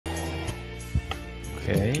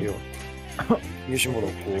오케이. 이기신 건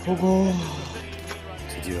없고. 보고.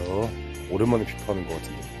 드디어 오랜만에 피파하는 것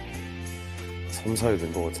같은데. 3, 4일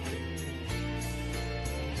된 것 같은데.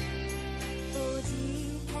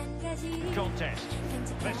 Contest.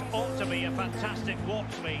 This ought to be a fantastic watch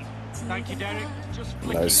lead. Thank you, Derek. Just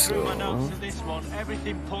flicking Nice. through my notes of this one,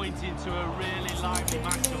 everything pointing to a really lively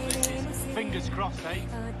matchup. This is fingers crossed, eh?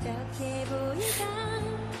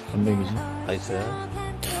 전백이지. 나이스.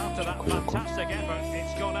 After that fantastic effort,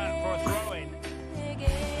 it's gone out for a throw-in.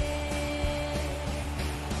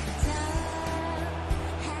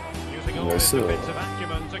 Using all his Nice. defensive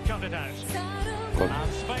acumen to cut it out.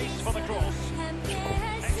 And space for the cross.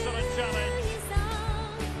 Excellent challenge.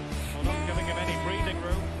 Well, not giving him any breathing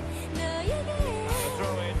room. And the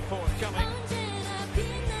throw-in forthcoming.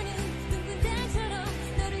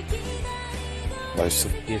 나이스.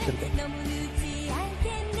 Kim.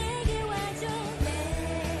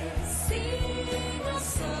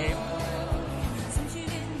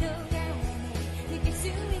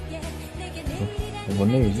 뭔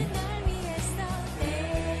내용이지?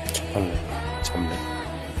 잡네.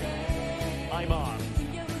 Aymar.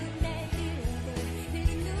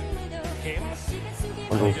 Kim.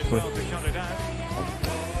 아이고, Did well to cut it out.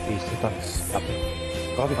 있을까? 앞에.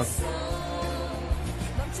 까비.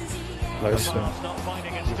 나이스. Pass not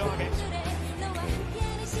finding its target.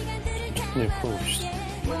 충분히 풀어봅시다.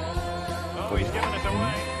 Oh, he's given it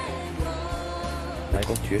away.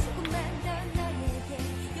 이거 뒤에.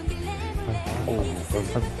 오,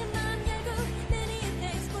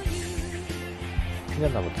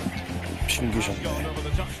 피났나 보다. 신기셨네. Gone over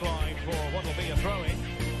the touchline for what will be a throw-in.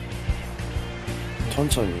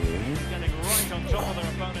 천천히. Getting right on top of their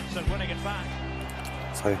opponents and winning it back.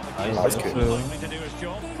 사이. 나이스. 나이스 킬. Likely to do his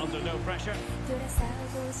job under no pressure.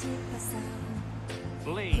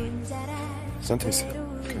 Lee. 센터 있어요.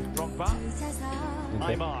 Drogba.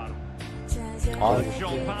 Aymar. 아,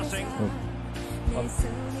 Shot passing.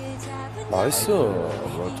 나이스.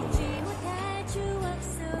 뭐야 또.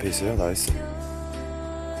 앞에 있어요. 나이스.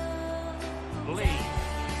 Lee.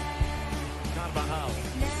 Carvajal.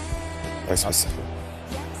 나이스 패스.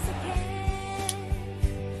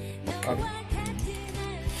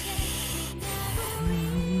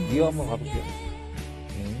 이거 한번 가볼게요.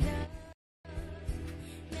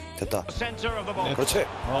 됐다. Center of the ball. 그렇지.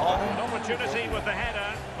 An opportunity with the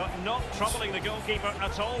header, but not troubling the goalkeeper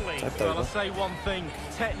at all, Lee. 짧다 Well, 이거. I'll say one thing,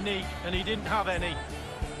 technique, and he didn't have any.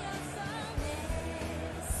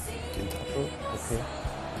 뛴다. 오케이.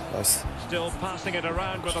 나이스. Still passing it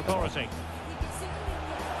around with authority.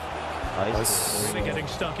 나이스. Really getting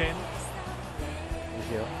stuck in.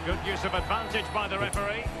 보세요. Good use of advantage by the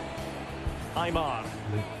referee. Aymar.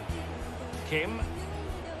 Kim.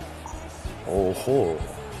 오호.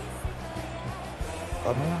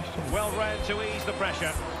 까비. Well read to ease the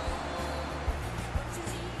pressure.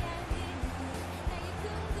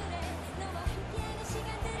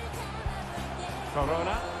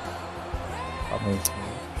 Corona.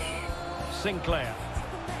 Sinclair.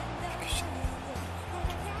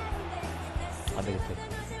 안 되겠다.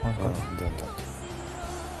 안돼 안돼.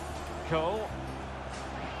 Cole.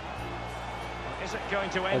 Is it going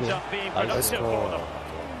to end up being 나이스 productive for them?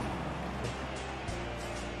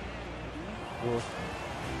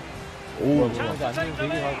 오. Chance to take the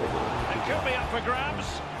lead. It could be up for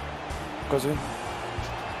grabs. 까지.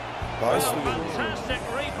 나이스. Fantastic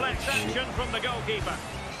reflex action from the goalkeeper.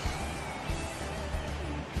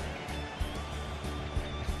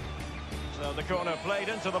 So the corner played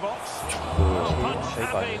into the box. Punch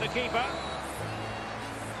happy, the keeper.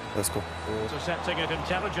 렛츠고. Intercepting it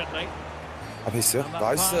intelligently. 앞에 있어요. And that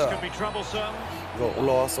나이스. pass could be troublesome. 이거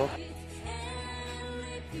올라왔어.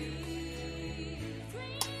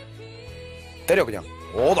 때려 그냥.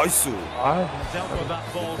 오 나이스. Dealt with that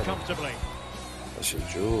ball comfortably. 다시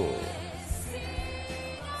쭉.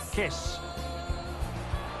 Kiss.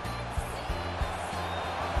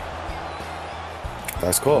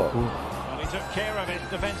 나이스 컷. Well, he took care of it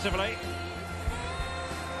defensively.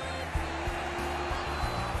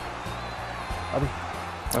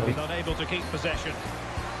 Not able to keep possession.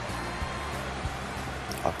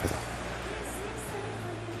 앞에다.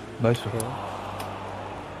 나이스.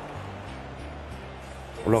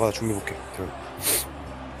 올라가다 준비 볼게.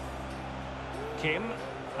 Kim.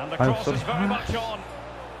 And the cross is very much on.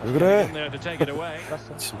 왜 In 그래? there to take it away.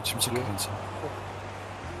 침착해 괜찮아.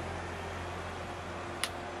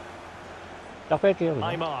 딱 뺄게요. 그냥.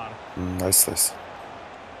 Aymar. 나이스 나이스.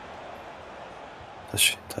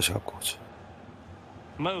 다시 갖고 오자.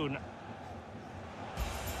 Moon.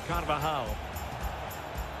 Carvajal.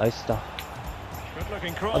 나이스다. Good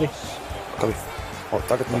looking cross. 까비.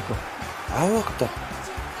 따겠다. 아우 아깝다.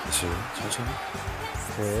 다시 천천히.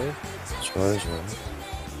 오케이. 좋아요 좋아요.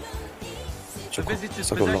 The 좋고 visitors'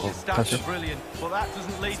 싹 possession 올라가고 stats 다시. are brilliant, but that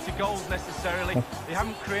doesn't lead to goals necessarily. They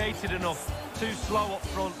haven't created enough. Too slow up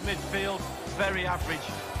front, midfield, very average.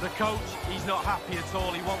 The coach, he's not happy at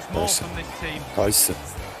all. He wants more Nice. from this team. 나이스.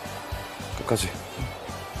 끝까지.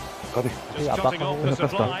 까비. Just cutting off the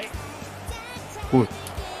supply. 굿.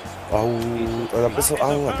 아우 난 뺐어. It's a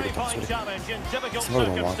아우 안 very 되겠다. fine 소리. challenge in difficult 생각이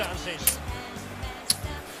너무 많아. circumstances.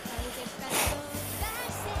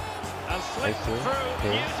 And slipped Nice. through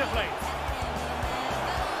Okay. beautifully.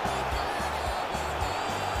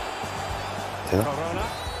 되나? Corona,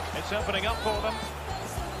 it's opening up for them.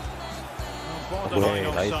 뭐야, Borderline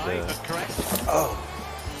offside, 나이스. but correct. 아우.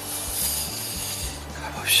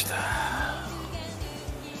 가봅시다.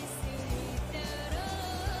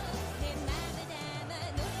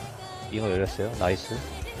 잉어 열렸어요. 나이스.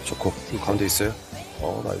 좋고 가운데 있어요.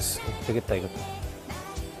 나이스. 되겠다 이것도.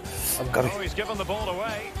 까비. Oh, he's given the ball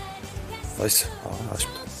away. 나이스.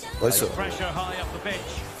 아쉽다. 나이스. Pressure high up the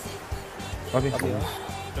pitch. 까비.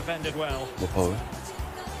 Defended well. 뭐 파울?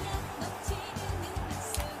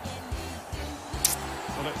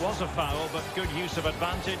 Well, it was a foul, but good use of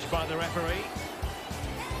advantage by the referee.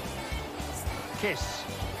 Kiss.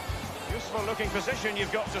 Useful looking position,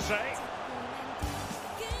 you've got to say.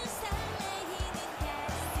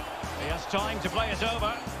 He has time to play it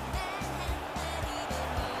over.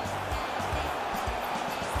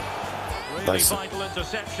 Really Nice. vital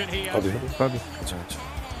interception here. 까비. 까비. 괜찮아.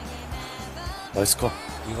 나이스 컷.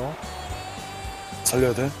 잉어.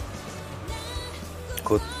 살려야 돼.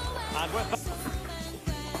 굿. And with the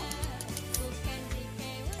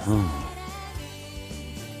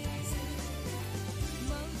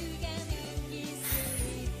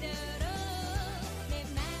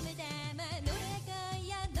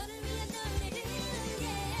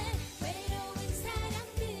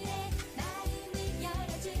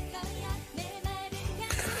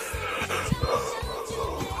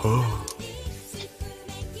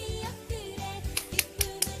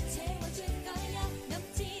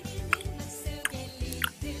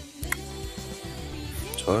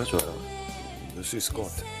좋아요 좋아요. 넣을 수 있을 것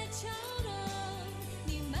같아.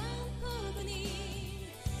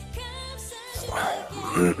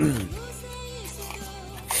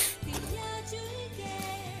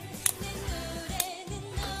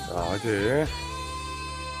 자 이게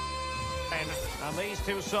and these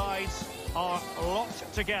two sides are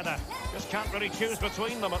locked together. Just can't really choose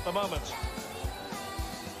between them at the moment.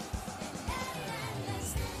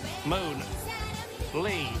 Moon.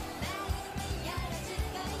 Lee.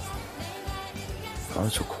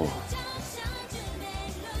 좋고.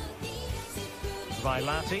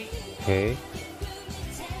 Vailati. 오케이.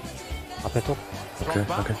 앞에 톡. 오케이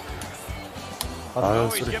오케이. Oh, 아유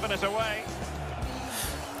he's 소리. given it away.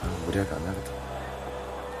 무리하게 안 하겠다.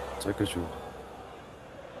 짧게 줘.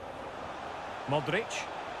 Modric.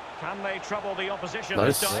 Can they trouble the opposition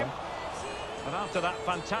Nice. this time? And after that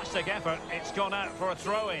fantastic effort, it's gone out for a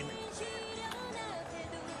throw-in.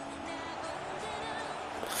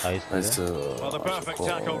 나이스. 나이스. Well, the perfect 좋고.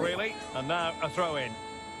 tackle, really. And now a throw-in.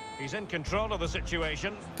 He's in control of the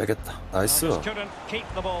situation. 되겠다. And 나이스. just couldn't keep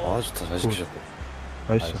the ball. 좋다. 잘 지키셨고.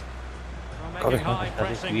 나이스. Making high 다시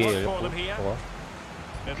pressing 위에 work for 열렸고. them here. 저거.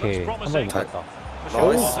 It 오케이. looks 한 번에 promising. 못 갔다. The shot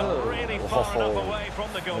나이스. wasn't really far enough 오호호. away from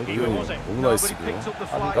the 이거 goalkeeper, was it? 너무 No, but 나이스. he picked up the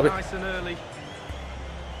flight 까비. nice and early.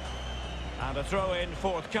 And a throw-in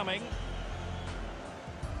forthcoming.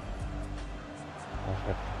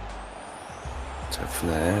 잘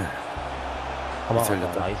푸네. 가만.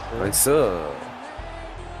 살렸다. 나이스. 나이스.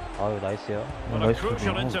 아유 나이스요. Well, a 나이스.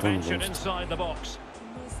 crucial 너무 intervention 좋다. inside the box.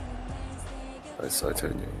 나이스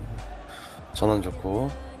아이테르님. 전환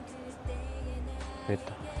좋고.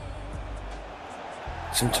 됐다.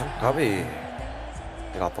 침착. 가비.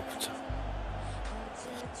 내가 아빠 붙자.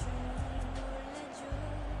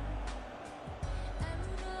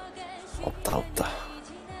 없다.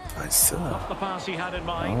 나이스. Not the pass he had in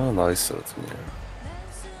mind. 나이스 같은데.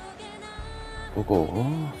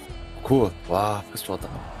 보고. 굿. 와 패스 좋았다.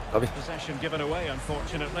 가비. Possession given away,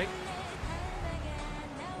 unfortunately.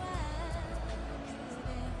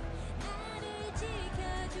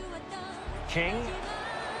 King.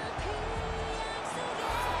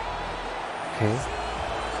 오케이.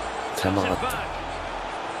 잘 It 막았다. back.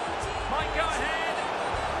 Might go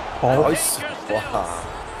ahead. 나이스. 와.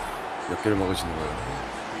 몇 개를 먹으시는 거예요?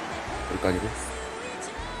 그럴거 아니고?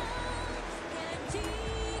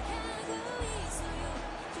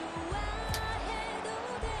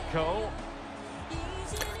 Cole.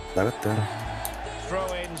 나갔다.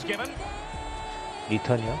 Throw-ins given.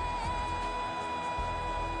 리턴이요?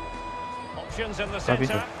 options in the Gabi.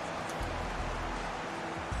 centre.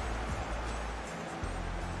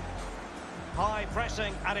 High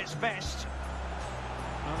pressing at its best.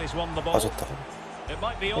 And he's won the ball. 빠졌다. It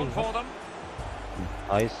might be on for them.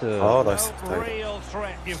 나이스. 아 나이스. No 다행이다. real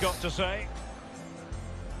threat, you've got to say.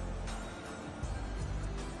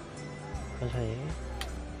 천천히.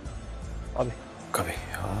 까비. 까비.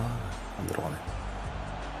 안 들어가네.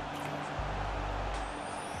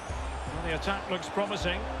 Well, the attack looks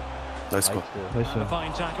promising. 나이스 컷. 나이스. 나이스. And a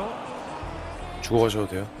fine tackle. 죽어가셔도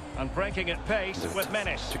돼요. And breaking at pace 네. with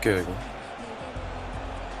menace. 뛸게요 이거.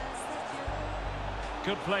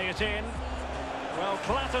 Could play it in. Well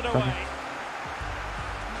clattered away.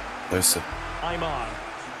 나이스. Aymar.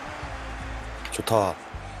 좋다.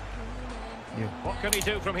 What can he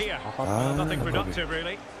do from here? 아 Nothing 까비. productive,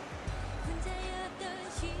 really.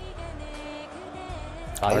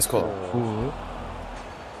 나이스 컷. 굿.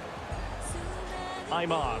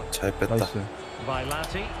 Aymar. 잘 뺐다. 나이스.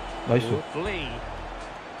 Vailati. 나이스. Lee.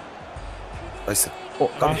 나이스. 어,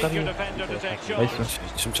 An 까비. eager defender to take charge.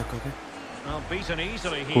 나이스. 침착하게. Well, beaten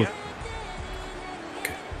easily Good. here.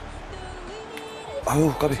 오케이.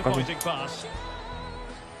 아우 까비. Disappointing pass.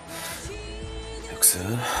 역스.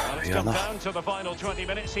 Well, it's come 미안하. down to the final 20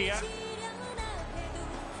 minutes here.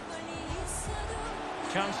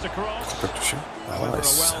 Chance to cross. 백 조심. 아 Went for a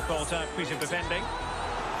나이스. well thought out piece of defending.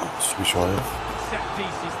 수비 좋아요. Set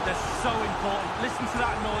pieces, they're so important. Listen to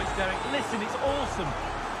that noise, Derek. Listen, it's awesome.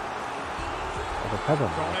 패드.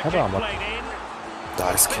 Corner 패드 kick 안 맞. played in.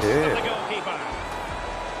 나이스 Fist of the 킥. goalkeeper.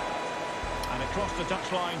 And across the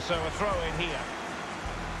touchline, so a throw in here.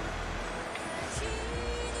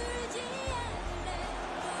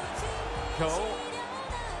 Cole.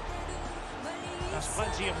 Has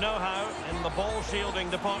plenty of know-how in the ball shielding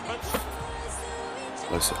department.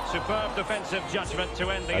 나이스. Superb defensive judgment to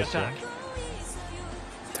end the Nice, attack.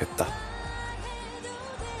 됐다.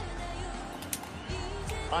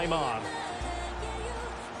 Aymar.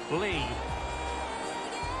 Lee.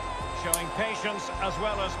 Showing patience as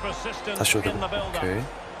well as persistence 다시 in the 오더니. build-up. 오케이.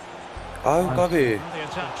 아유 까비. The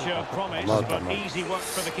attack showed promise, 맞다, but 맞다. easy work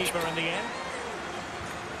for the keeper in the end.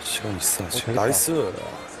 시간 있어. 되겠다. 나이스.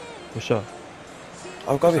 굿샷.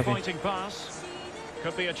 아유 까비. Disappointing pass.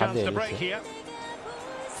 Could be a chance to break here.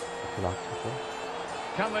 막히고.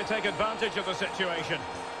 Can they take advantage of the situation?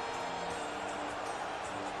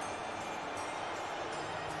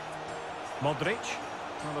 Modric.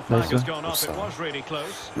 Well, the flag Nice, has huh? gone up. It Offside. was really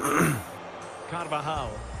close. Carvajal.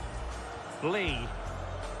 Lee.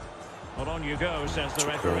 Well, on you go, says the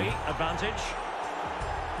referee. Advantage.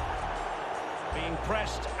 Being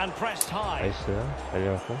pressed and pressed high. 나이스.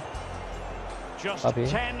 열렸고. Just Gabi.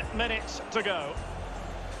 10 minutes to go.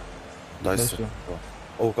 나이스. 나이스.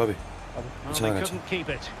 어우 까비. Well, 괜찮아, they couldn't keep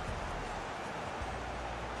it.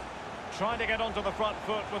 Trying to get onto the front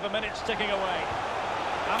foot with the minutes ticking away.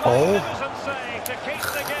 A magnificent save to keep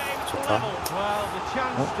the game 좋다. level. Well, the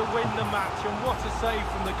chance to win the match, and what a save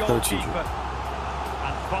from the 그렇지. goalkeeper.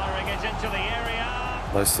 And firing it into the area.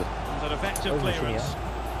 나이스. And an effective clearance.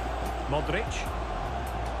 Modric.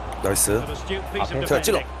 나이스. An astute piece of 자,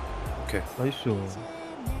 찔러. defending. 오케이. 나이스.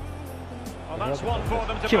 Well, that's one for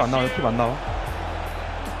them to 킵 안 나와요. pursue. 킵 안 나와.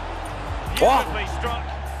 Beautifully struck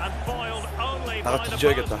and foiled only by 나가 the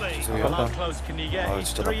뒤져야겠다. Bundesliga. 죄송해요. Well, how close can you get? 아, He's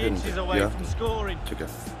진짜 3 나쁘는데. inches away 미안. from scoring. 저기야.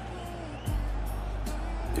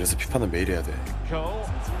 이래서 피파는 매일 해야 돼. Cole.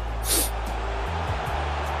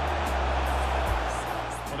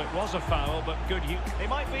 Well, it was a foul, but good use. He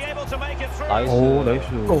might be able to make it through. 나이스. 오, 나이스.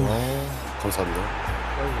 감사합니다.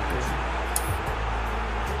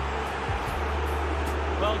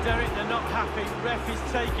 Well, Derek, they're not happy. Ref is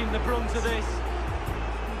taking the brunt of this.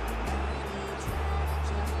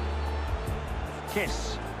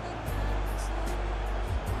 Kiss.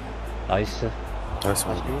 나이스. 나이스.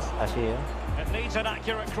 다시에요. It needs an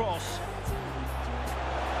accurate cross.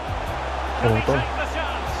 어, Can he 또. take the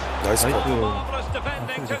chance? 나이스. 나이스. 컷. Marvellous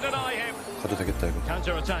defending to deny him. 가도 되겠다 이거.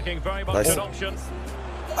 Counter-attacking, very much Nice. an option.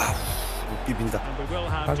 비빈다. And we will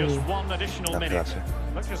have just Gabi. one additional 앞에, minute. 앞에.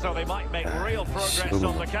 Looks as though they might make real progress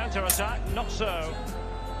on the counter-attack. Not so.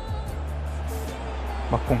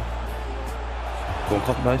 막공.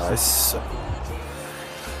 공컷. 나이스. 나이스.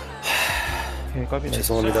 오케이, 까비 나이스.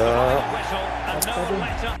 죄송합니다. Whistle and no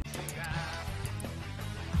let-up.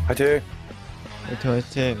 화이팅. 화이팅,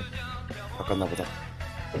 화이팅. 바꿨나 보다.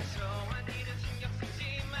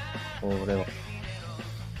 그래.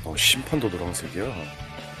 심판도 노란색이야.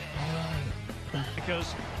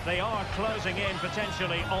 Because they are closing in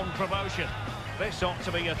potentially on promotion. This ought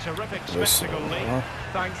to be a terrific 됐어. spectacle, Lee.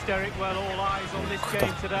 Thanks, Derek. Well, all eyes on this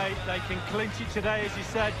game today. They can clinch it today, as you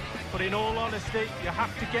said. But in all honesty, you have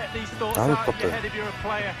to get these thoughts 나는 out of your 컸대. head if you're a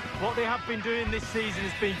player. What they have been doing this season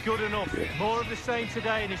has been good enough. Yeah. More of the same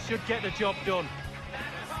today, and it should get the job done.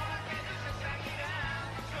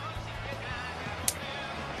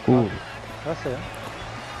 굿. 알았어요.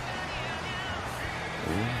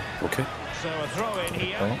 오케이. So a throw in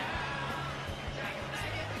here. 어?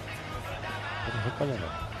 좀 헷갈려요.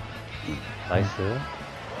 나이스.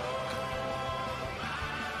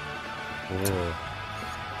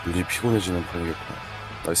 오, 눈이 피곤해지는 판이겠구나.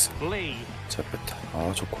 나이스. Lee. 잘 뺐다.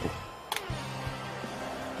 아 좋고.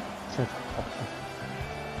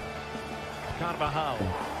 Carvajal.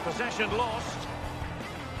 Possession lost.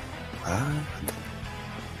 아 안돼.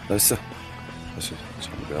 나이스. 다시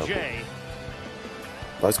정비하고. Jay.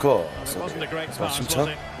 나이스 컷. It wasn't a great pass, was 심차.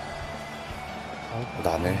 it?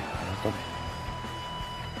 나네.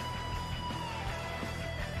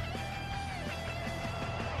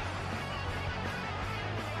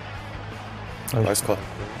 나이스 컷.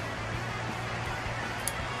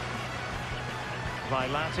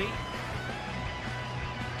 Vailati.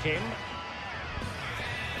 Kim.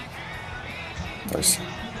 나이스.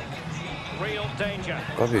 Real danger.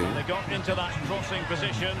 까비. They got into that crossing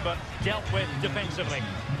position, but dealt with defensively.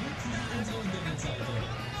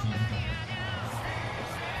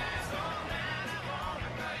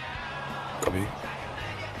 까비.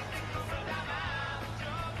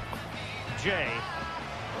 Jay.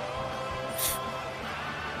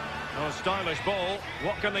 Oh, stylish ball.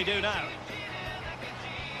 What can they do now?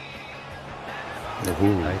 오호.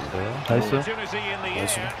 나이스. 나이스. Opportunity in the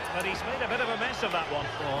Nice. air, but he's made a bit of a mess of that one.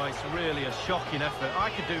 Oh, it's really a shocking effort. I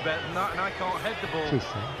could do better than that, and I can't head the ball. 수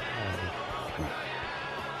있어요.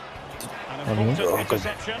 An important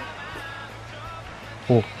interception.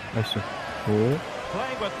 오. 나이스. 굿.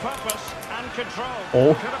 Playing with purpose and control.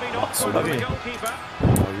 Oh. Could have been awkward for the goalkeeper.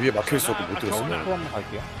 아, 위에 막혀 있었고 못 들었어. corner. 또 한번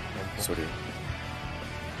갈게요. 소리.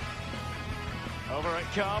 Over it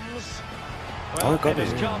comes. Oh, Well, God, it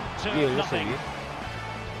has yeah. come to 위에 열렸어, nothing. 위에.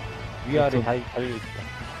 위아래 다 달려있다.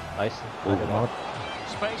 나이스. 오, 나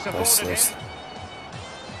Space 나이스 afforded 나이스. him.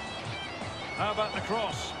 How about the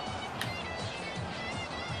cross?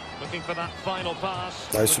 Looking for that final pass.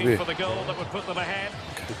 Nice Looking 수비. for the goal that would put them ahead.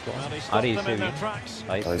 Well, he stopped 아래 them in 있어요, their 위. tracks.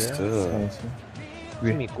 나이스. 나이스. 나이스.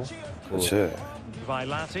 힘 있고. 그렇지.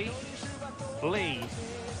 Vailati. Lee.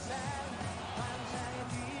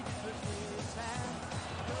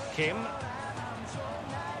 Kim.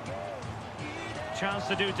 Chance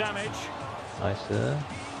to do damage. 나이스.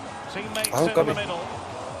 Teammates Oh, in got the me. middle.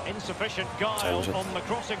 Insufficient guile 잘못했다. on the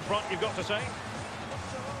crossing front, you've got to say.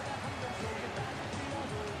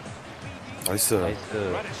 나이스. 나이스.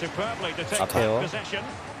 Read it superbly to take 앞에요. back possession.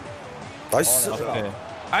 나이스. 네.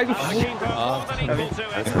 아이고. And the keeper more than equal to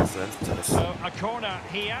it. 잘했어. 잘했어. So a corner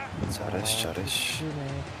here. 잘했어. 잘했어.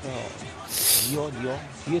 니어.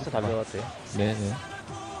 뒤에서 달려갔대요. 네네.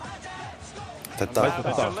 됐다.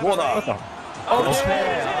 됐다. 뭐다. Oh, there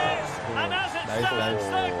it is. And as it Nice, stands,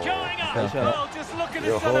 nice. they're going up. 나이스. Well, just look at the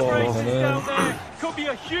Yo. celebrations down there. Could be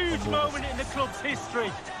a huge moment in the club's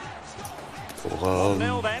history. 보강.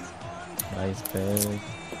 1-0 then. 나이스 패스.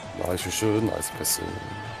 나이스 슛. 나이스 패스.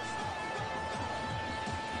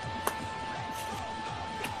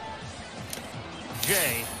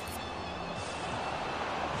 Jay.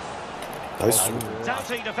 나이스.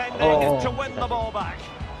 Doughty defending to win the ball back.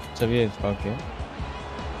 자 위에 갈게요.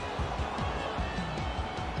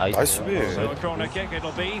 나이스. 나이스 수비. So a corner kick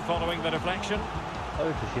it'll be following the deflection.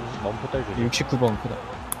 딸 조심. 멈포 딸 조심. 69번 크다.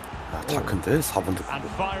 아, 다 큰데 4번도 And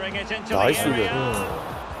firing it into 나이스 the area.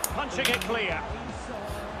 수비. Punching it clear.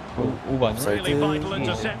 오 아니야? Really 사이드. vital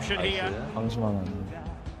interception here. 나이스. 방심하면 안 돼.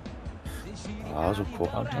 아 좋고.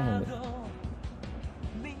 깜짝 놀래.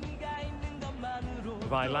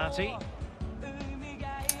 Vailati.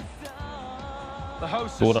 The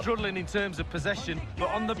hosts are struggling in terms of possession, but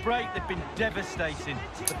on the break they've been devastating.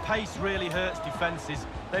 The pace really hurts defences.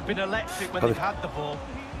 They've been electric when they've had the ball.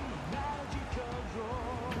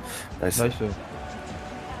 나이스. 나이스.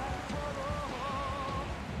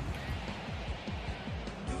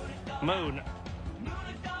 Moon.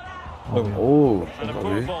 오. And a poor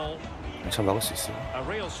까비. ball. 참 막을 수 있어. A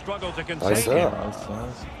real struggle to 나이스. contain him. 나이스.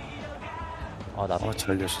 나이스. 아, 나 아, 잘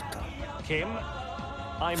열렸다. Kim.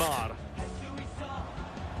 Aymar.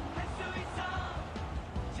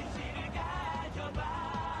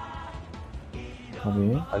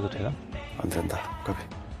 까비. 아, 이거 되나? 안 된다. 까비.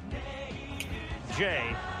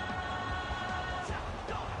 Jay.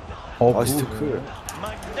 나이스 클.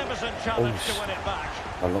 Magnificent challenge to win it back.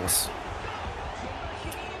 날라갔어.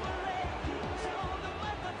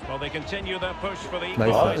 Well, they continue their push for the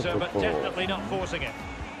Nice. equaliser, but Oh. definitely not forcing it.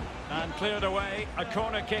 And cleared away. A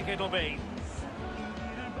corner kick it'll be.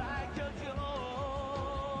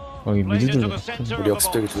 여기 Plays into 미드도 the centre 우리 of the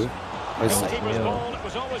역습적이 box. 둘. 나이스. Goalkeeper's ball. It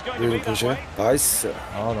was always going to 여기 be that 표시. way. 나이스.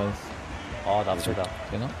 아 나이스. 아 나쁘다.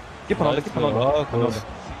 되나? 키퍼 나온다, 키퍼 나온다. 아 그거.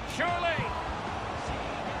 Surely.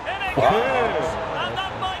 In it goes. And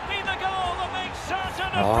that might be the goal that makes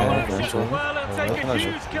certain of promotion. Well, it'll take a 하나죠.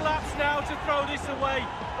 huge collapse now to throw this away.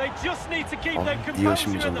 They just need to keep their 네가 composure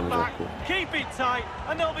in the 심리전으로 back, 잡고. keep it tight,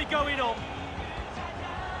 and they'll be going up.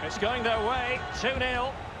 It's going their way. 2-0.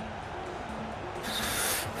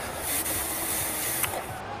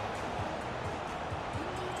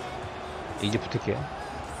 이제 붙을게요.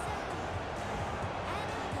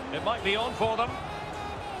 It might be on for them.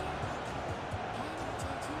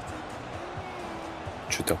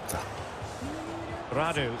 주대 없다.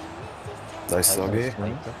 Radu. 나이스 하게.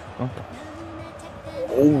 어?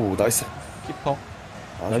 오우 나이스. 키퍼.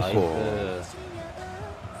 나이스. 나이스.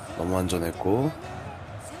 너무 안전했고.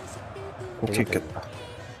 오케이 있겠다.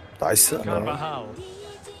 나이스. Carvajal.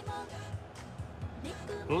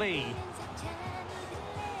 Lee.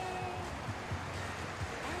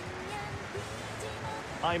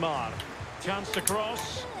 Aymar. Chance to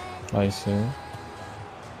cross. 나이스.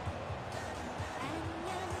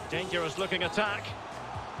 Dangerous looking attack.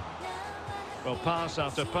 Well, pass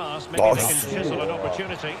after pass. Maybe they Nice. can chisel an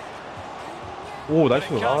opportunity. 오, They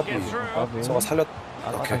나이스. can't get through. 아 서가 살렸. 아,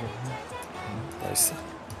 오케이. 맞아. 나이스.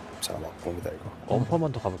 자 막공이다 이거.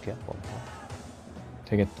 원퍼만 더 가볼게요. 원퍼.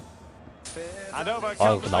 되겠다. And over 아,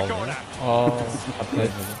 comes 이거 the 나오네. corner. 아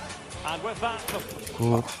앞에. And with that, the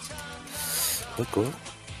굿. 굿.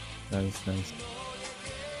 나이스 나이스.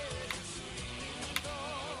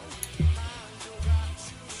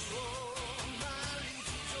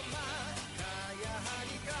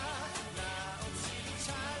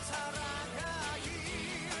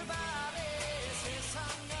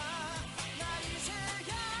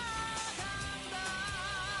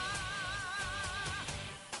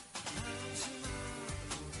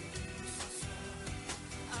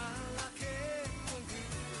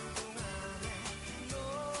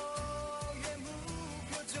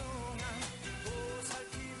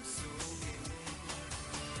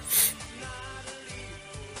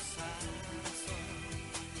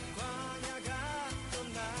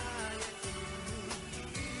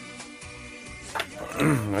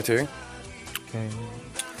 화이팅. 오케이.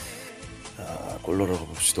 자, 골로로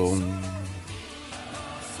가봅시다.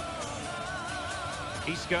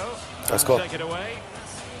 Isco. Let's And go. take it away.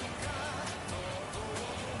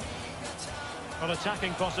 On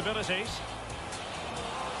attacking possibilities.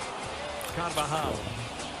 Carvajal.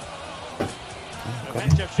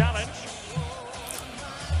 Effective challenge.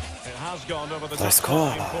 It has gone over the Let's top go.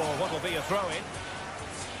 line for what will be a throw-in.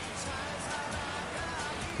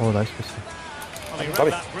 어 나이스 패스. Well, he Got read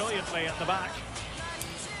it. that brilliantly at the back.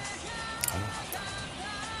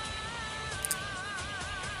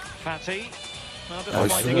 Fatty. Well,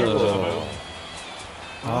 disappointing Nice. end to the move.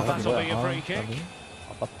 아 That'll be a 뭐야? free kick. 까비.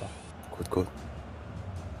 아깝다. 굿.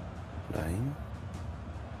 라인.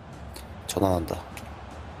 전환한다.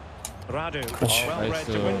 Radu. 그렇지. Well read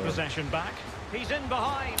to 나이스. win possession back. He's in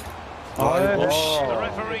behind. 아이고 씨. The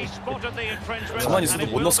referee spotted the infringement. 가만히 있어도 and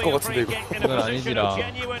it 못 will 넣었을 be 것 a free 같은데, 이거. kick in a 그건 position of 아니지라.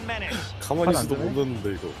 genuine menace. 가만히 카드 안 있어도 주네? 못 넣는데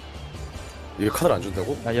이거. 이게 카드를 안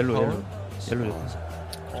준다고? 아 옐로 옐로. 옐로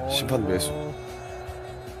줬다. 심판 매수.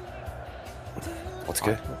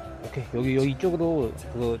 어떻게? 오케이 여기 이쪽으로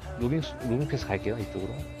그 로밍 패스 갈게요.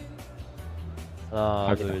 이쪽으로. 하나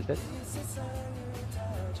갈게요. 둘 셋.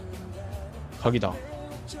 각이다.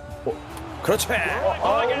 그렇지.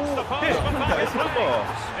 Going against the post, but back in play.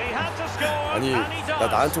 He had to score, 아니 and he 나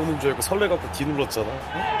does. 나한테 오는 줄 알고 설레갖고 뒤 눌렀잖아.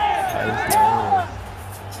 나이스. 아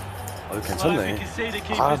Well, if you 괜찮네. can see the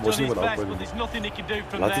아 keeper's done 멋있는 his 거 나올 best, but 뻔했네. there's nothing he can do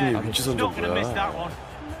from 라틴이 there. 위치 He's 선정 not going to miss 뭐야? that one.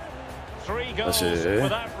 3 goals 다시.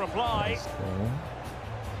 without reply.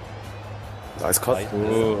 나이스 컷. 나이스.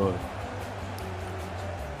 굿.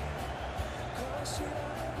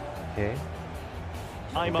 오케이.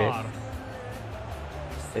 Aymar.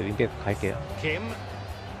 네, 윙백 갈게요. Kim.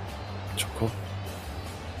 좋고.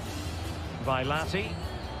 Vailati.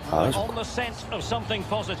 아 On 좋고. the scent of something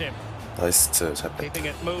positive. 나이스 잘 뺐. Keeping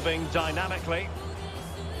it moving dynamically.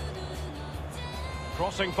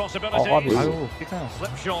 Crossing 까비. possibilities. 아유 괜찮아.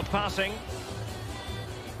 Slipshod passing.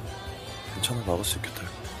 괜찮아 막을 수 있겠다.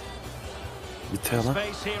 이거. 밑에 하나?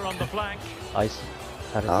 Space here on the flank. 나이스.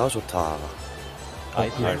 잘했다. 아 좋다.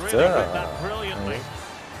 나이스. They Nice. really read that brilliantly.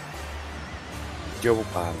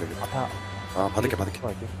 뛰어볼까 안 되겠다. 아파. 아 받을게. 갈게.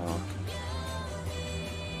 아,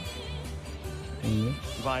 응.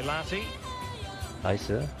 Vailati.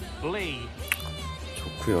 나이스. Lee.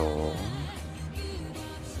 좋고요.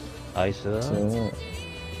 나이스.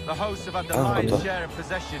 The hosts have had the Ah, lion's good. share of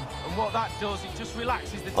possession, and what that does, it just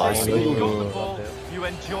relaxes the Nice. team. You've got the Good. ball, you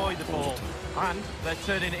enjoy the ball, and they're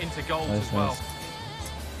turning it into goals as well.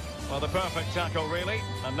 Well, the perfect tackle, really.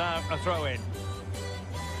 And now a throw in.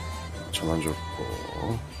 전환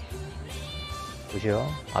좋고. 보시오.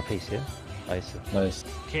 앞에 있어요. 나이스. 나이스.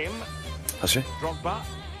 Kim. 다시. Drogba.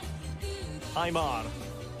 Aymar.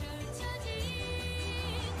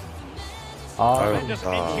 아, 아유. Tremendous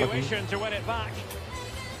intuition to win it back.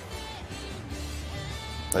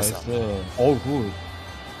 나이스. 나이스. 어우, 굿.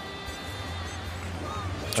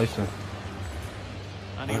 나이스.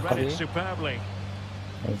 And he read it superbly.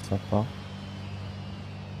 나이스, 아빠.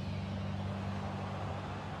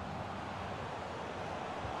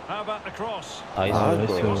 How about the cross? 나이스. 아,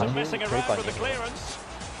 나이스. 이거. Wasn't messing around 별거 with the 아니에요. clearance.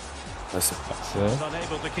 나이스. Was 나이스.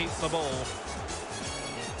 unable to keep the ball.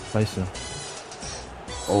 나이스.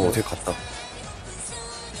 어떻게 갔다.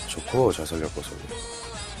 좋고 잘 살렸고 저기.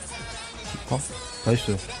 키퍼.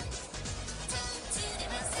 나이스.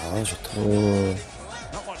 아 좋다. 오.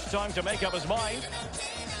 Not much time to make up his mind.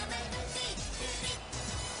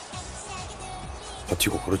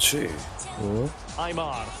 버티고 그렇지. 굿.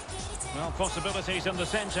 Aymar. Well, possibilities in the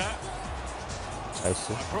centre.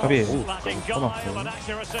 나이스. 가비. Cross lacking 잠깐만. guile and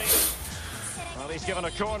accuracy. Well, he's given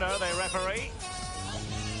a corner, the referee.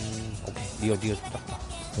 오케이. 니어 딱.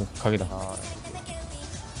 각이다. 아,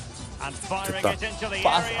 And firing 됐다. it into the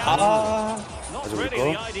빠스. area. 아. Not 아주 really 이거?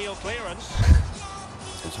 the ideal clearance.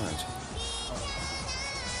 괜찮아 괜찮아.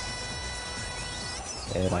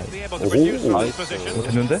 에라이. Might be able to Oh, produce from this nice. position. 오,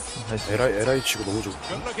 됐는데? 나이스. LI 치고 너무 좋고.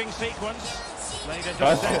 Good looking sequence. Played into the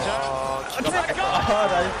Nice. centre. And a goal!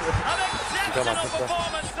 An exceptional 막혔다.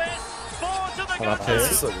 performance this. Four to the 앞에. good.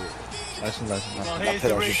 됐어. 나이스, 나이스. Well, here's the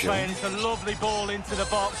Lateral replay, shoot. and it's a lovely ball into the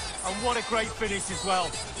box, and what a great finish as well.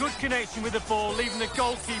 Good connection with the ball, leaving the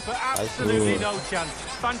goalkeeper absolutely no chance.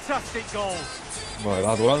 Fantastic goal. 뭐야,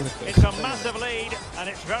 나 노란색. It's a massive lead, and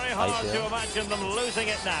it's very hard Nice, to yeah. imagine them losing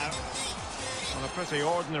it now. On a pretty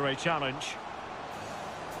ordinary challenge.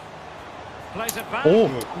 Plays it back. 오!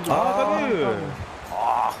 가비.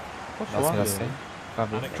 나이스,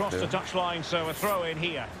 가비. And it crossed the touchline, so a throw in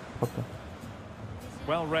here.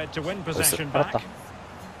 Well read to win possession 알았다. back.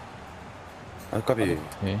 아까비.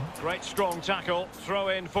 네. Great strong tackle. Throw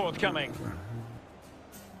in forthcoming.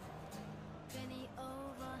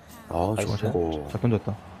 아 좋고. 잘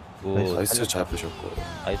던졌다. 오, 나이스 잘 보셨고.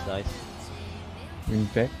 나이스, 나이스.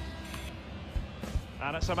 윙백.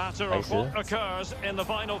 And it's a matter of Nice, what occurs in the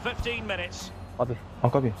final 15 minutes. 까비. 아,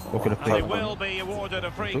 까비. 오케이, And they 레프트. will be awarded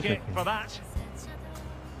a free Okay. kick for that.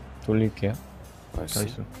 돌릴게요. 나이스.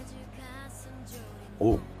 나이스.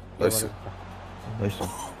 오 나이스. 나이스.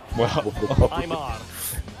 뭐야? Aymar.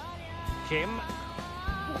 Kim.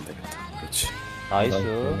 안 되겠다. 그렇지. 나이스.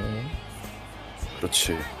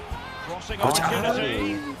 그렇지. Crossing 그렇지.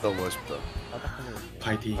 opportunity. 너무 아쉽다.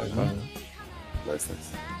 파이팅. 나이스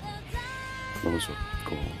나이스. 너무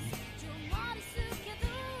좋고.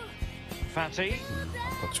 Fatty.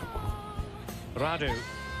 딱 좋고. Radu.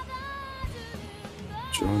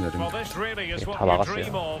 쭉 Well, 내립니다. this really is what 다 you 막았어요.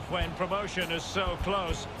 dream of when promotion is so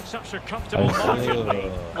close. Such a comfortable 나이스. margin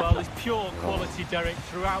lead. Well, there's pure quality, Derek,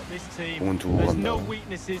 throughout this team. 공은 두고 There's no 간다.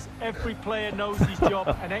 weaknesses. Every player knows his job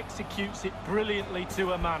and executes it brilliantly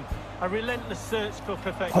to a man. A relentless search for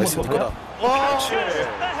perfection. 나이스 이거다. Just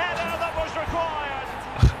the header that was required.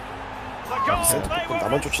 The goal they were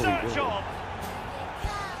나만 in 쫓아내고. search of.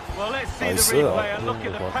 Well, let's see the 나이스. replay and look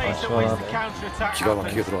at the pace at which the counter-attack 기가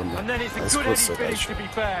막히게 happens. 들어왔네. And then it's a 나이스 good heading 크로스, finish, 나이스. to be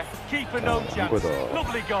fair. Keeper no chance. 이거다.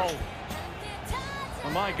 Lovely goal.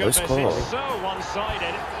 Oh my goodness, Nice call. it's so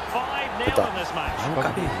one-sided. 5-0 됐다. in this match.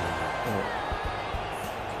 까비.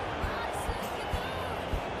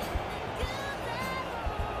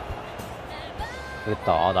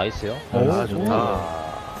 됐다. 아, 나이스요. 오, 좋다.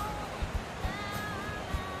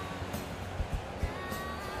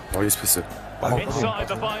 나이스 패스. Inside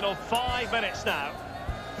the final 5 minutes now.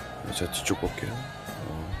 제가 뒤쪽 볼게요.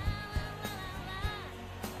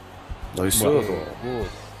 나이스. 굿.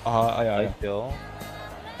 아, 아야, 아야. 나이스요.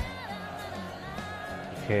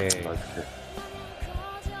 오케이. 나이스.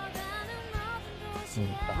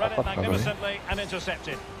 Read it magnificently and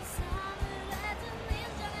intercepted.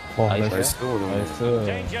 나이스. 나이스. 나이스.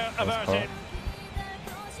 Danger averted.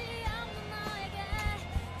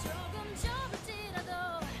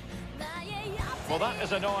 Well, that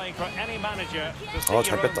is annoying for any manager to see 잘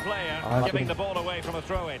your own 뺐다. player giving the ball away from a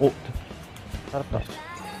throw-in. 오, 살았다.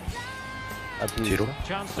 아, 뒤로.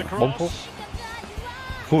 Chance to 멈춰. cross.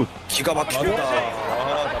 굿. 기가 막히다. A goal!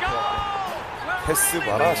 Well, 패스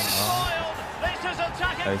봐라. 씨. This is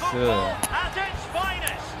attacking 나이스. football at its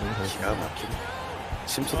finest. 기가 막히네.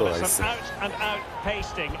 심수도 Well, 나이스. some out and out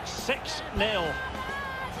pasting. 6-0.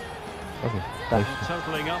 나이스.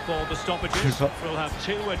 Totaling up all the stoppages, we'll have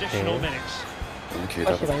 2 additional Okay. minutes. 너무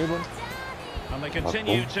길다. 8시간 1분. And they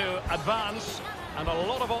continue to advance, and a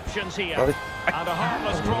lot of options here. 까비. And a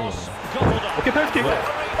harmless cross, gobbled up. 오케이 페널티.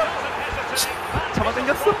 Referee doesn't hesitate.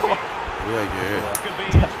 잡아당겼어. 뭐야 이게? Could be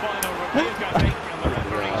his final rebuke, I think, and the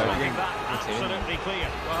referee's making that absolutely clear.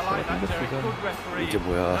 Well, I like that, Derek. Good referee. 이게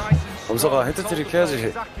뭐야? Nice and 검사가 slow. 헤드트릭 Told the player 해야지.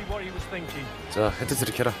 Exactly what he was thinking. 자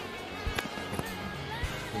헤드트릭 해라.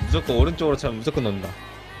 무조건 오른쪽으로 차면 무조건 넣는다.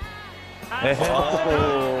 And 에헤.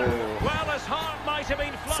 well, his heart might have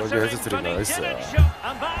been fluttering, 헤드트릭 but he 나이스. didn't shoot,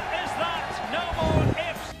 and that is that. No more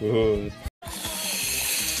ifs. 굿.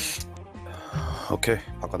 오케이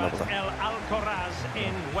바꿨나 보다. El Alcoraz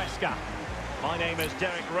in Huesca. My name is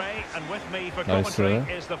Derek Ray, and with me for Nice, commentary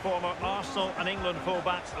sir. is the former Arsenal and England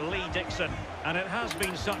fullback Lee Dixon. And it has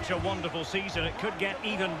been such a wonderful season. It could get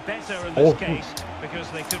even better in this Oh. case because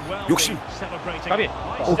they could well 욕심. be celebrating. 까비.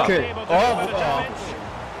 Might still 오케이. be able to do the damage.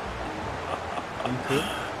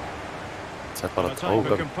 잘 A 빨았다. time 어우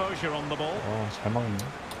for 까비. composure on the ball. 잘 막네.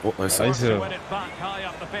 나이스. 나이스. To win it back high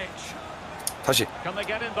up the pitch. 다시. Can they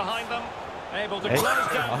get in behind them? Able to 에이. close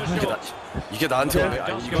down the shot. 이게 나한테 오네.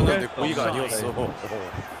 아니 이거는 내 고의가 offside. 아니었어.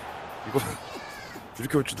 이거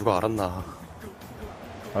이렇게 올 줄 누가 알았나?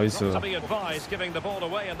 나이스. To be advised, giving the ball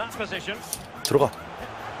away in that position. 들어가.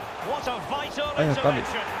 What a vital 아유, 까비.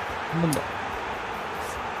 intervention. 한 번 더.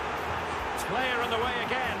 Player in the way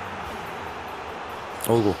again.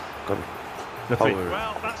 어이구 까비. 레프리. 파울.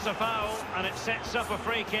 Well, that's a foul, and it sets up a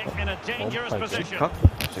free kick in a dangerous position. 각.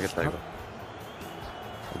 되겠다 이거.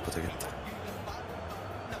 안 되겠다.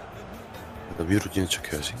 나 위로 뛰는 척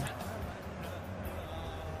해야지.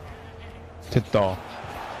 됐다.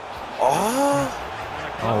 아. And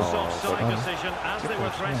a close offside decision as they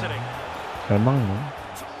were threatening. 잘 막네.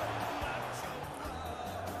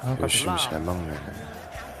 열심히 잘 막네.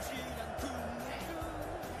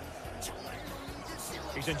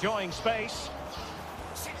 He's enjoying space.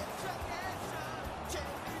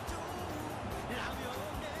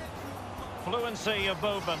 Fluency of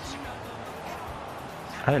movement.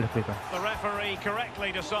 아예 레프리가. The referee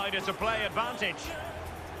correctly decided to play advantage.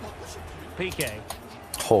 PK.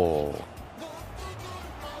 허.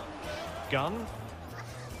 Gun.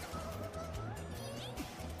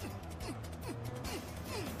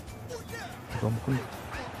 너무 큰.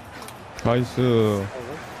 나이스.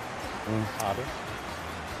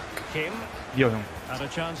 Kim. 미어 형. And a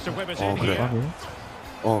chance to whip it Oh, in 그래.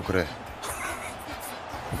 here. 그래.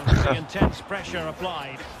 The intense pressure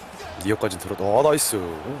applied. 니어까지 들어도 나이스.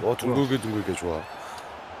 둥글게 좋아.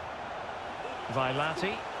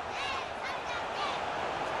 Vailati.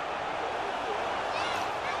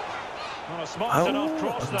 Well, a smart enough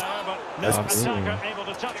cross there, but no attacker able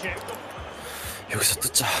to touch it. 여기서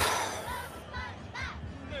뜯자.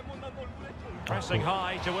 Pressing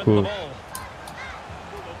high to win Good. the ball.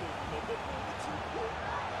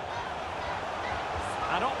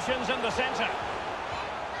 And options in the centre.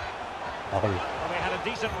 나가리. Well, they had a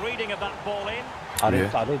decent reading of that ball in. 아래 예.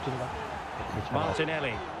 아래 준다.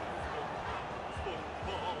 Martinelli.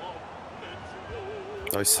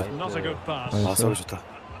 나이스. Not a good pass. 아 서울 좋다.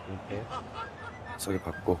 서기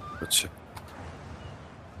받고 그렇지.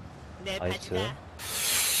 나이스.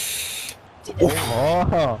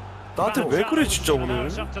 아. 나한테 왜 그래 진짜 Now 오늘.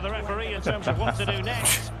 it's up to the referee in terms of what to do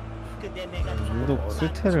next. 유독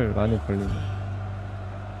실태를 많이 걸리네.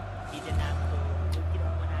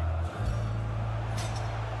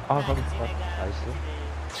 아 가비. 나이스.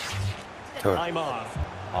 대박. Aymar.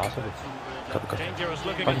 소리. 가볼까? Dangerous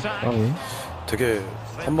looking attack. 까비. 되게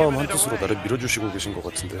한마음 한뜻으로 나를 밀어주시고 계신 것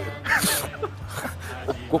같은데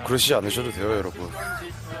꼭 그러시지 않으셔도 돼요 여러분.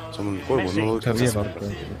 저는 골 못 넣어도 자 위에 괜찮습니다.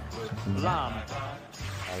 막을게요. Lam.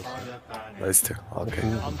 나이스. 오케이.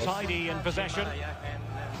 Untidy in possession.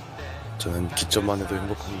 저는 기점만 해도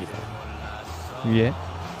행복합니다. 위에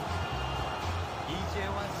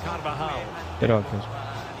Carvajal. 내려갈게요.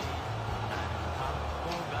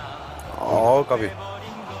 까비. 까비.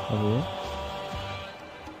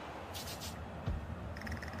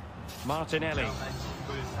 Martinelli.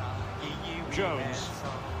 Jones.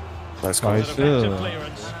 나이스. 나이스. Effective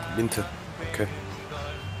clearance. 민트. 오케이.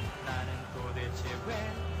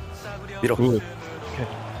 밀어. 굿.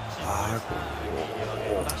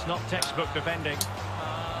 That's not textbook defending.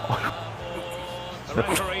 The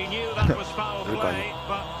referee knew that was foul play,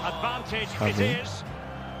 but advantage it is.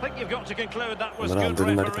 I think you've got to conclude that was 오늘은 안 good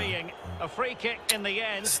되는 날이다. refereeing. A free kick in the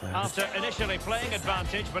end after initially playing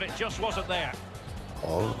advantage, but it just wasn't there.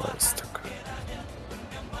 나이스 태클.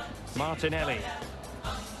 Martinelli.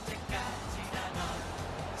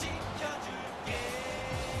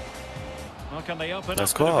 Well, can they open up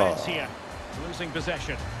Let's the go. defense here? Losing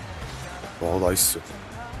possession. 나이스.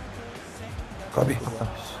 까비.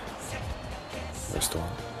 나이스 동.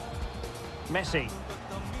 Messi.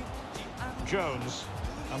 Jones.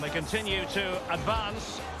 And they continue to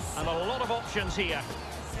advance. And a lot of options here.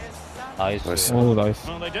 나이스. 나이스. 오 나이스.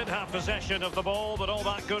 Well, they did have possession of the ball, but all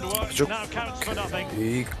that good work 쭉. now counts for nothing.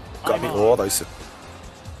 이 까비. 나이스.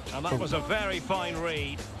 And that was a very fine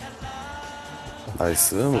read.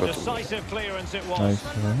 나이스. A 뭔가 좀. decisive clearance it was. 나이스.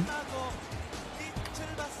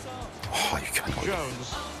 이게 안 나오네.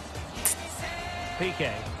 Jones.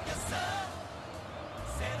 Piqué.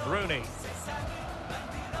 Rooney.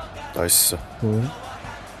 나이스. 굿.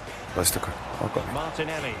 나이스 태클. 까비.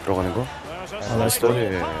 Martinelli. 들어가는 거. There's a nice slight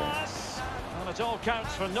story. pass. And it all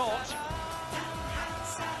counts for naught.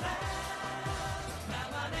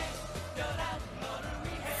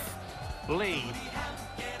 Lee.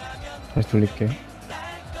 다시 돌릴게.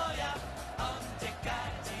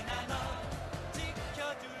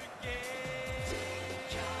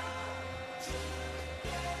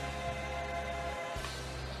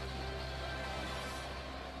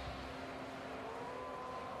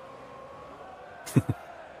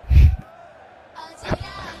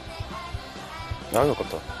 나은 것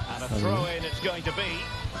같다. And a throw in it's going to be.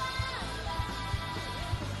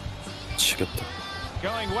 치겠다.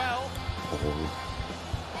 Going well. 오.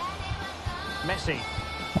 Messi.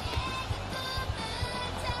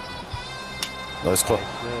 나이스 컷.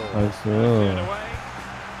 나이스. Cleared away.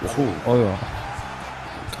 오호. 어휴.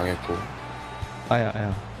 당했고. 아야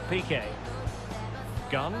아야. Piqué.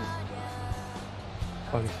 Gun.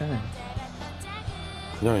 가기 세네.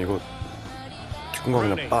 그냥 이거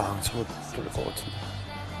뒷공간 그냥 빵 차고 돌릴 것 같은데.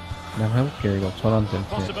 내가 해볼게. 이거 전한테 이렇게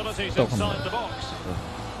Possibilities 딱 inside 한번. the box.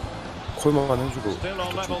 콜만 해주고 Still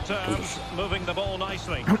on level terms. 던졌어. Moving the ball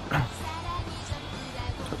nicely.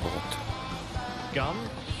 될것 같아. Gun.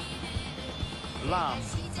 Lam.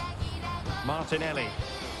 Martinelli.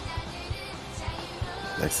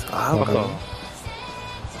 나이스. 아까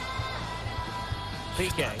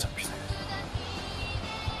Piqué. 잡히네.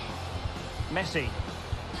 Messi.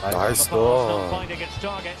 나이스. The pass not finding its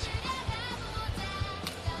target.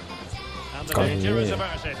 And the danger is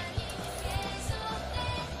averted.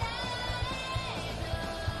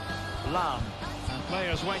 Lam. And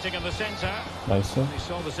players waiting in the centre. 나이스. He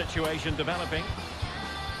saw the situation developing.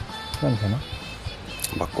 시간 되나?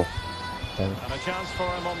 맞고. 나이스. And a chance for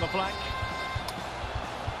him on the flank.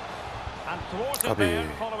 And thwarted Gabi. there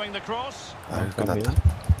following the cross. 끝났다.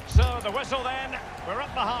 So the whistle then. We're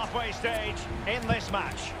at the halfway stage in this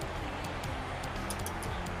match.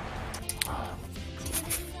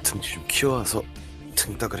 등치 좀 키워서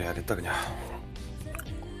등딱을 해야겠다 그냥.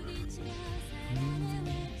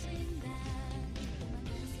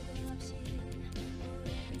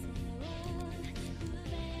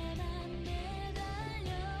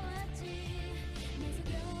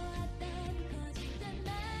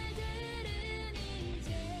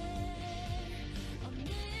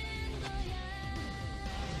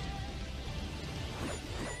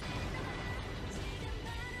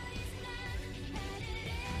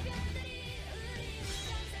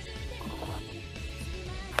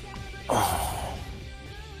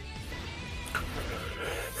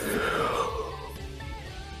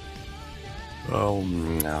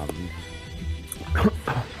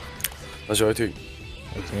 다시 화이팅.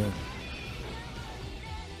 화이팅.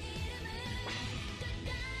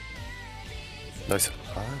 나이스.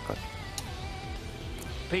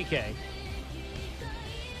 Piqué.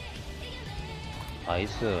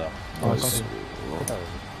 나이스. 나이스.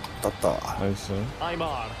 땄다. 나이스.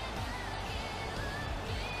 Aymar.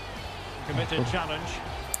 Committed challenge.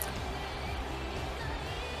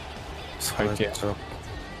 살짝.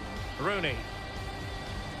 Rooney.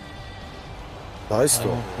 나이스.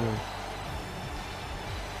 Well,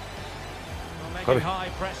 making Gabi. high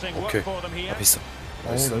pressing work 오케이. for them here. 앞에 있어. 오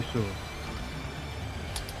나이스. 나이스.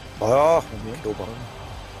 아, 기도봐.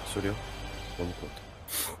 소리야? 너무 것 같아.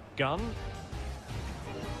 Gun.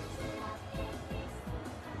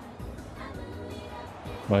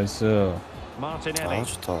 나이스. Martinelli. 아,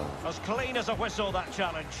 좋다. As clean as a whistle, that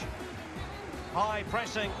challenge. High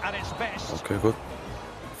pressing at its best. 오케이, 굿.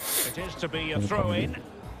 It is to be a throw in.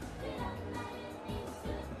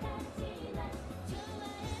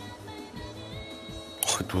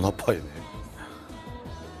 눈 아파 얘네.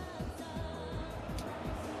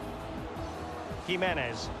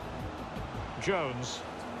 Jimenez. Jones.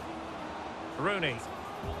 Rooney.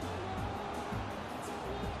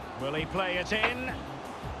 Will he play it in?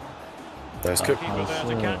 나이스 캡. Keeper there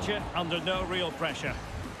to catch it under no real pressure.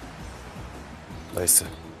 나이스.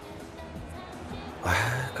 아,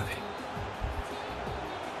 까비.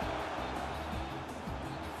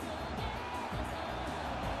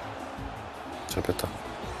 잘 뺐다.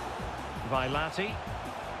 Vailati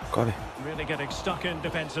까비. really getting stuck in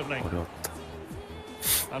defensively 어려웠다.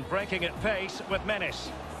 and breaking at pace with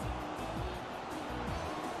menace.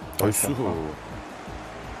 나이스.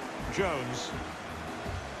 Jones.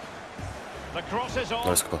 The cross is on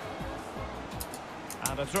나이스 컷.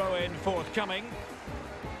 and a throw in forthcoming.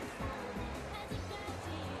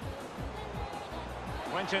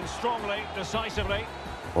 Went in strongly, decisively.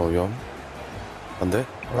 위험. 안 돼?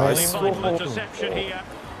 Really 나이스. vital interception here.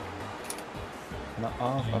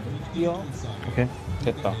 뛰어. 오케이.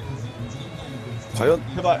 됐다. 과연?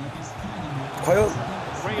 제발. 과연?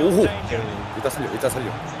 Real 오호. danger. 이따 살려. 이따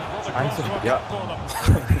살려. Well, the Nice. cross worked Yeah. out for them.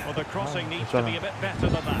 Well, the crossing needs to be a bit better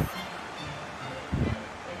than that.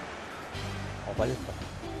 빨렸다.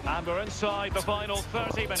 And we're inside the final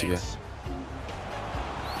 30 minutes.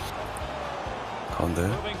 가운데.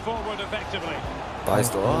 Moving forward effectively.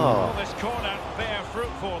 나이스. Will this corner bear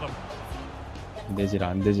fruit for them? 안 되지라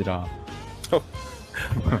안 되지라.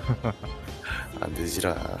 안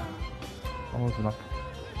되지라. 눈 아파.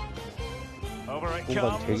 Over it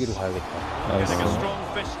뭔가 comes. 대기로 가야겠다. Getting a 나이스. strong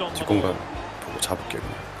fist on the 뒷공간 ball. 보고 잡을게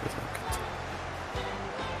그냥. 그래서 낫겠다.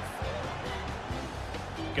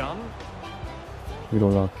 Gun. 위로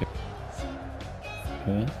올라갈게.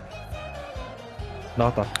 오케이.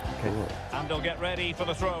 나왔다. And they'll get ready for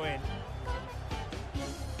the throw-in.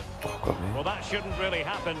 까비. Well, that shouldn't really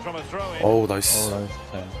happen from a throw-in. 어우 나이스. 나이스.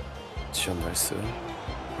 잘. 지연 나이스.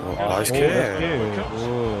 오, 나이스 오, 캡.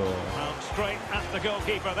 오. Straight at the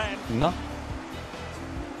goalkeeper then. 있나?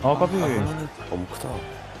 까비. 너무 크다.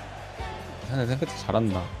 하나 생각보다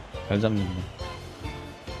잘한다. 잘 잡는다.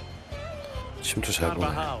 침투 잘 보네.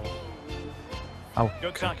 Carvajal. 아우.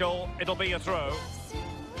 Good tackle. It'll be a throw.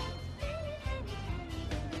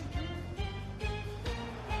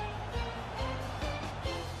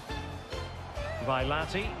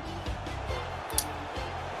 Vailati.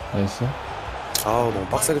 나이스. 아우 너무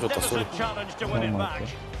빡세게 줬다 소리. Magnificent challenge to win it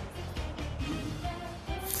back.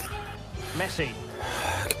 Messi.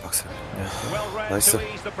 이렇게 빡세. Well read Nice. to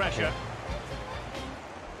ease the pressure.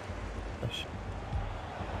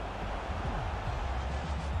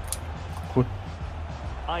 굿.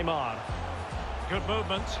 Aymar. Good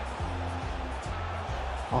movement.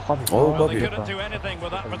 까비. 어우 Well, they 까비. couldn't do anything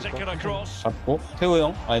with that particular cross. 잡고 태우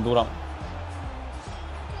형. 아니 노랑.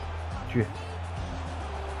 뒤에.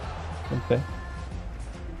 좀 빼.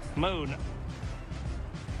 Moon.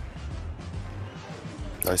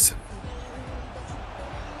 나이스.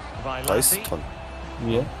 나이스 Vailati. 턴.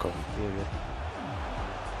 위에. 까비.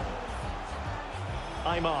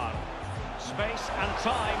 Aymar. Space and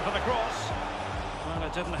time for the cross. Well,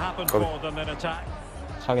 it didn't happen Come. for them in attack.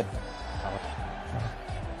 차겠다.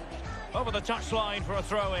 Over the touchline for a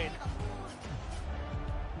throw-in.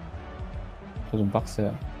 저좀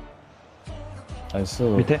빡세요. 나이스.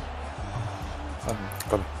 밑에.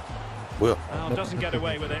 까비. 뭐야? Well, doesn't get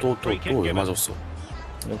away with it. 또 Free kick 왜 given. 맞았어?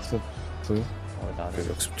 역습 둘. 나는. 그래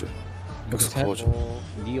역습제. 역습 셋. 커버죠.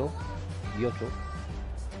 니어 쪽.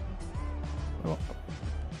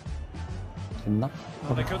 됐나?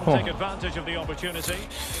 Well, they couldn't take advantage of the opportunity.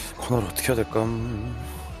 코너를 어떻게 해야 될까?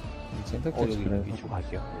 생각대로 여기 그래. 위쪽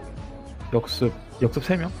갈게요. 역습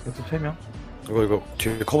 3명. 역습 3명. 이거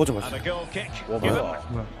뒤에 커버 좀 And 하자. a goal kick 와 given.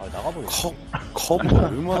 뭐야? 나가버렸어. 커버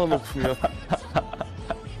얼마나 높으면?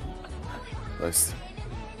 나이스.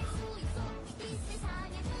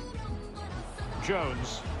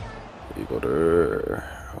 Jones. 이거를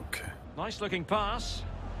오케이. Nice looking pass.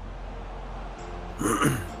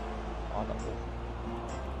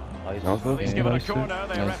 나이스. 나이스. He's given a nice. corner,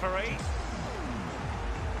 their Nice. referee.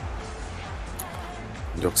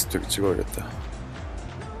 역습 되게 찍어야겠다.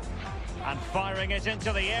 And firing it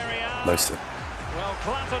into the area. 나이스. Well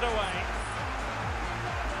clattered away.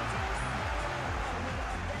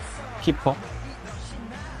 키퍼.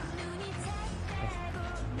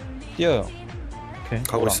 뛰어요. 오케이.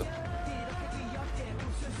 가고 있어.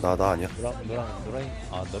 나 아니야. 노랑.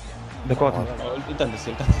 아 너. 내거 같은데. 일단 됐어.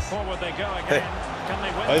 일단 됐어. Forward they go again. Hey. Can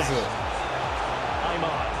they win 나이스. this?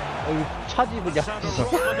 Aymar. 이거 차지 그냥. Sound of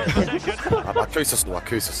rope in the possession. 아 막혀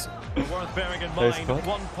있었어. Worth bearing in Nice mind, cut.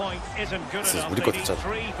 1 point isn't good This is enough. 우리 They 거 need 됐잖아.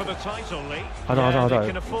 3 for the title lead.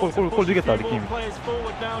 가자. 골 주겠다 느낌.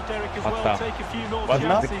 맞다.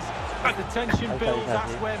 맞나? As the tension builds, that's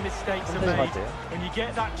다시. where mistakes are 선택 made. 같아요. When you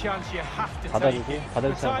get that chance, you have to take 받아주고 it. 받을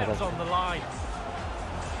The 사람 title's 받아주고. on the line.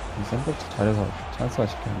 이 센터치 잘해서 찬스가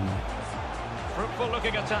시켰네. Fruitful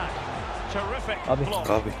looking attack. Terrific 까비. block.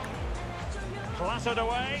 까비. Clattered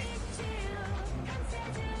away.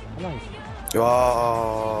 하나 있어. 야.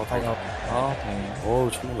 아, 다행이야.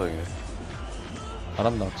 어우 천만 다행이네.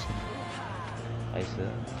 잘한다, 확실히. 나이스.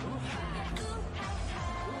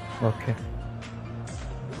 오케이.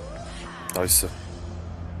 나이스.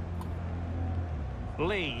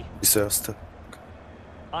 Lee. 있어요 스텝.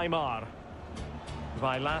 Aymar.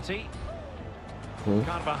 Vailati. 굿.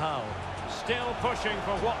 Carvajal. Still pushing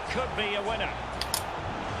for what could be a winner.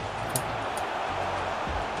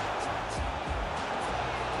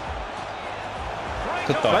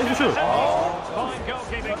 됐다. 나이스 슛. Fine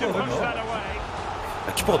goalkeeping to push that away.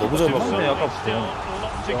 야, 키퍼가 너무 잘 막네. 네, 아까 Still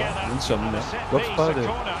locked together. 눈치 없네. And a set 역습 piece, 봐야 a 돼.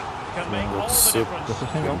 corner, can make all the 역습. difference. 역습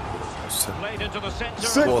 3명. 스텝. Played into the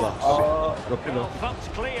centre. 뭐나. Well thumped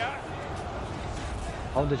clear.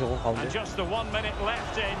 가운데 저거 And 가운데. just the 1 minute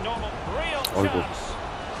left in normal. Real 아이고. chance.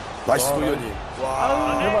 나이스 도현이. 와.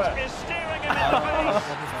 The net is staring him in the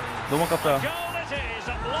face. 너무 아깝다. Goal it is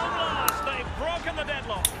at long last. They've broken the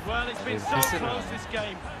deadlock. Well, it's been so close this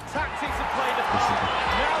game. Tactics have played a part.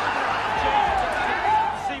 Now we're going to have to change tactics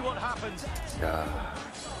and see what happens. 야.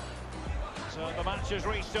 So the match has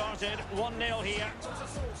restarted. 1-0 here.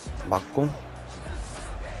 막공.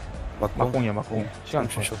 막공. 막공이야 막공. 시간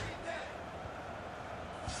줘. 슛.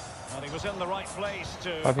 And he was in the right place to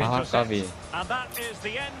까비. 아, intercept. 까비. And that is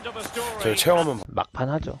the end of the story. 제가 체험하면. 막판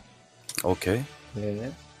하죠. 오케이.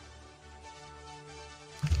 네.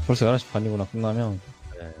 벌써 11시 반이구나, 끝나면.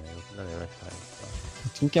 네, 끝나면 11시 반이니까.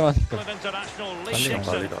 팀게임 하니까. Of international League 난리가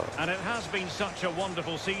Dixon, 난리다. and it has been such a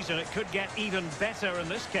wonderful season. It could get even better in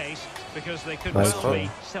this case because they could Nice well goal. be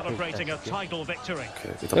celebrating a title victory.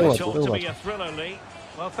 오케이. 빼고 일단 왔다. It's ought to be 맞아. a thriller, Lee.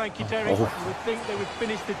 Well, thank you, Derek. Oh. We think they would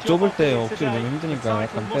finish the job 좁을 off 때 here 억지로 today. 너무 The 힘드니까 title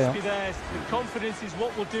약간 must 빼요. be theirs. The confidence is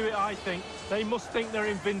what will do it, I think. They must think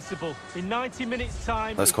they're invincible. In 90 minutes'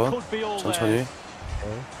 time, 나이스 it 컷. could be all 천천히. theirs.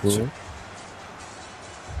 굿.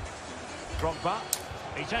 Drogba,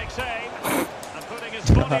 he takes aim and putting his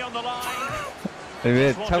body on the line.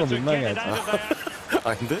 왜 Just 차고 wanted to 민망해 get it 하지? out of there.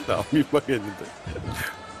 아닌데? 나 민망했는데.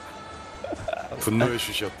 분노의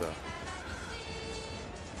슛이었다.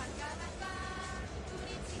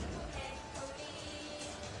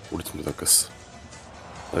 우리 팀도 낚였어.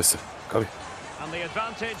 나이스. 까비. And the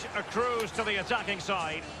advantage accrues to the attacking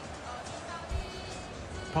side.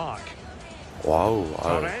 Park, 와우. 아,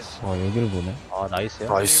 Torres. 와, 여기를 보네. 아, 나이스요.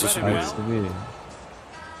 나이스 수비. 아이, 수비.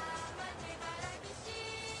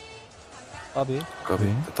 까비. 까비.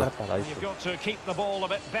 네. 됐다. 잘했다. 나이스. You've got to keep the ball a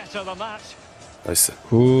bit better than that. 나이스.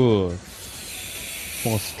 굿.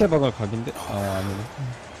 뭔가 스테박을 각인데? 아, 아니네.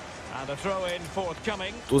 And a throw in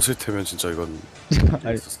forthcoming. 또 실태면 진짜 이건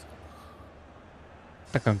아니,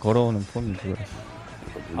 약간 걸어오는 폼이 그거였어.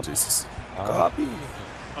 이건 문제 있었어. 아, 까비. On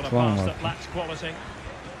a Strong pass mark. that lacks quality.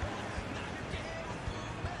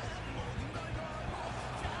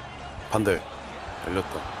 반대.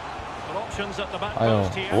 열렸다. Well, options at the back 아유.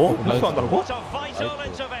 post here. 어? 복수한다고? What a vital 아이고.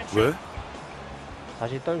 intervention. 왜?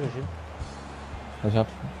 다시 떨 조심. 다시 앞.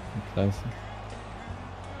 나이스.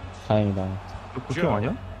 다행이다. 너 국경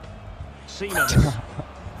아니야? Seaman,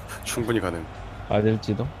 충분히 가능.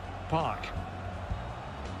 맞을지도. Park.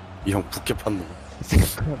 이 형 붓게 판노.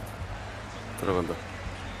 들어간다.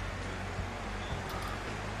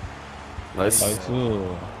 나이스.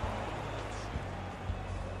 나이스.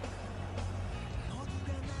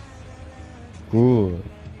 굿.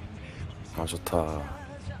 아 좋다.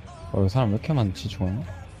 사람 왜 이렇게 많지, 중앙에?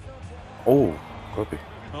 오. 까비.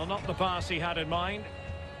 Well, not the pass he had in mind.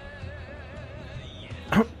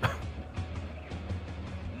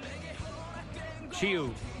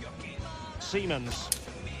 Chiu. Siemens.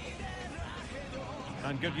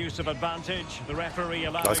 And good use of advantage. The referee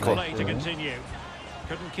allowing Nice call. play to continue.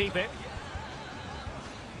 Couldn't keep it.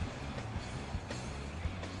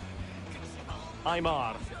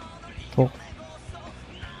 Aymar. 톡.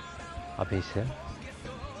 앞에 있어요.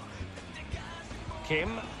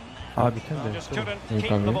 Kim. 아 밑인데. Just couldn't 여기 keep the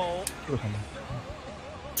가면? ball.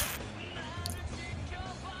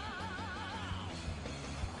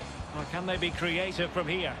 Well, can they be creative from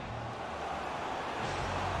here?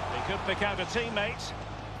 They could pick out a teammate.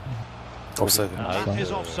 업사이드. And that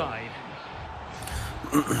is offside.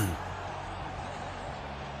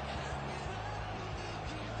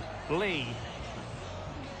 Lee.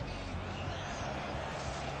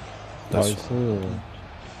 나이스. 나이스.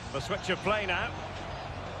 The switch of play now.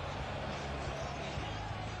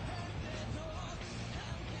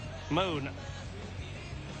 Moon.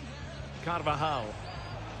 Carvajal.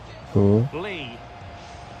 굿. Lee.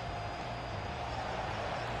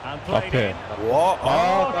 And played 앞에. in. 와,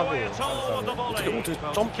 Oh, no way at all with the 어떻게 volley. 어떻게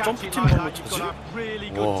Well, 점프 catch it 팀 like 방금 that, you've got to 차지? have really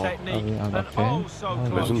Wow. good technique 아, and 앞에. oh so 아,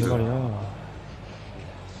 close. 레전드. 제발요.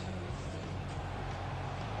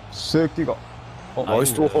 새끼가.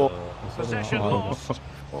 나이스. Possession lost.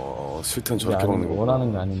 스위트는 저렇게 먹는 거.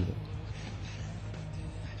 원하는 게 아닌데.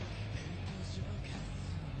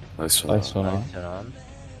 나이스. 나이스 전화. 나이스 전환.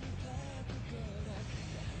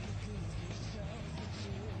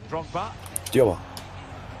 Drogba. 뛰어봐.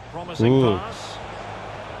 Promising Good. pass.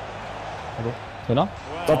 되나?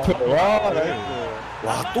 Well,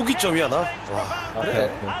 와, 또 기점이야 나. 와,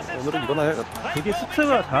 그래. as it 오늘은 이거나 해야겠다. 되게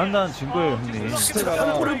스트가 잘한다는 증거예요, 형님.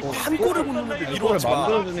 한 골을 못 넣는데 이걸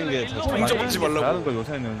만들어주는 게 더 인정 받지 말라고. 잘하는 거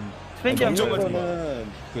요새는 트렌디한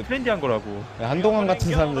거는 그 트렌디한 거라고. 한동안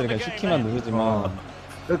같은 사람들이 그냥 시키만 누르지만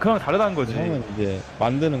그냥 다르다는 거지. 형은 이제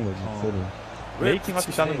만드는 거지. 소리. 메이킹 할 수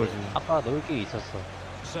있다는 거지. 아까 넣을 게 있었어.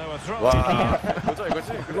 So a throw. 와, 보자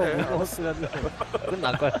이거지. 그거 그래. 무거웠으면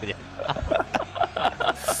끝날 거야 그냥.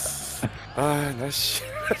 아, 나 씨.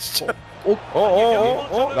 진짜.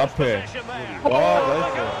 앞에. 와,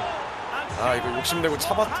 아, 이거 욕심내고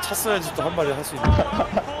찼어야지 또 한마디 할 수 있는.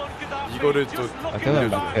 이거를 또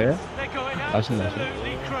계속 앞에. 나신.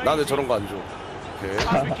 나는 저런 거 안 줘. 오케이. As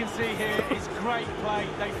we can see here, it's great play.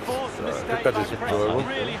 They force a mistake 끝까지 by 짚고 pressing 하고.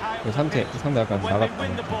 really high. 그 상대 약간 When they 나갔다.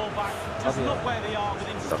 win the ball back, just look where they are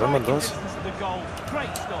within 나갈만 striking 더 하지. distance of the goal.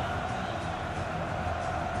 Great stuff.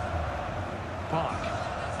 Park.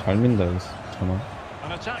 잘 민다 여기서. 전화.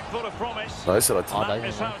 An attack full of promise. 나이스 라티. 아 That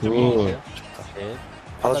is 나이스. how to beat. 굿. 네.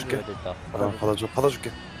 받아줄게. 받아줘야 됐다.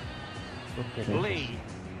 받아줄게. Lee.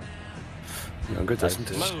 연결됐으면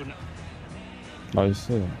되지. Loan.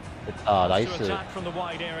 나이스. 아 To 나이스. attack from the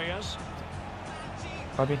wide areas.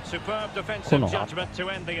 가비. Superb defensive Corner. judgment to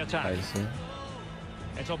end the attack. 나이스.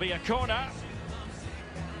 It'll be a corner.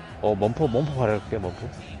 멈포 발할게 멈포.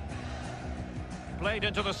 Played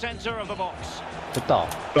into the centre of the box. 됐다.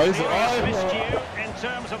 나이스. Serious miscue in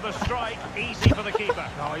terms of the strike. Easy for the keeper.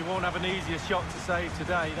 No, he won't have an easier shot to save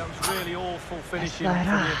today. That was really awful finishing from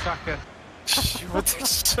the attacker. 씨, 어떻게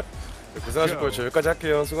진짜. 고생하실 거예요. 저 여기까지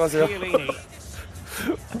할게요. 수고하세요. Chiellini.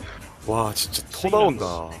 와, 진짜 토 나온다.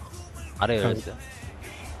 아래 열렸어요.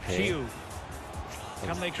 Hugh.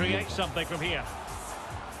 Can they create something from here?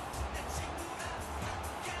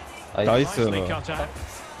 나이스. Nicely cut out.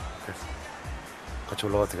 같이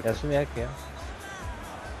올라가도 되겠다. 내가 수미할게요.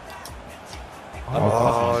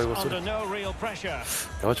 아, 이거 소리. Under no real pressure.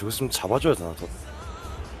 내가 저거 있으면 잡아줘야 되나 더.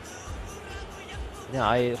 그냥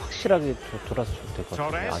아예 확실하게 돌아서 주면 될 것 같아요.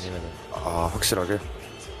 Torres. 아니면은 아, 확실하게.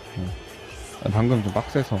 방금 좀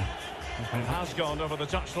빡세서. Has gone over the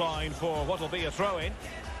touchline for what will be a throw-in.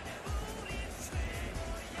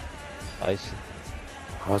 나이스.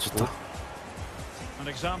 아, 좋다. An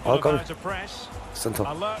example of 깜- how to press. 센터.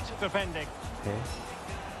 Alert defending. 오케이.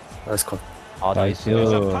 나이스 컷. 아 나이스.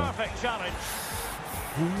 It's a 그- perfect challenge.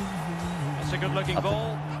 It's a good-looking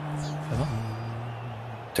ball.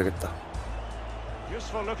 되겠다.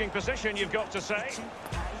 Useful-looking position, you've got to say.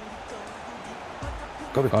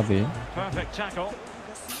 까비. 까비. Perfect tackle.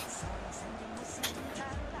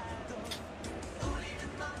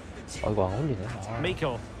 이거 안 올리네.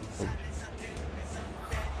 Mikel.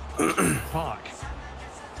 Park.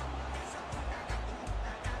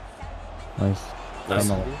 나이스. 나이스.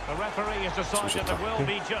 잘 The referee has decided there will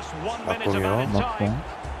be just 1 minute of 막공이요. added time. 막공.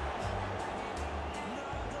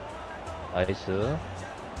 나이스.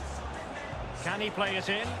 Can he play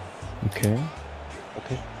it in? 오케이.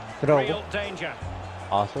 오케이. 들어가고. Real danger.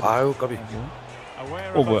 아 소리. 아유, 까비.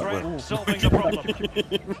 Aware Oh, of a 뭐야, threat, 뭐야. solving the problem.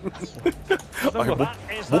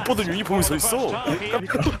 아니, 못 보던 유니폼이 서 있어.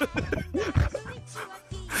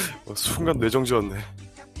 순간 뇌정지였네.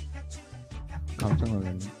 깜짝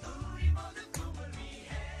놀랐네.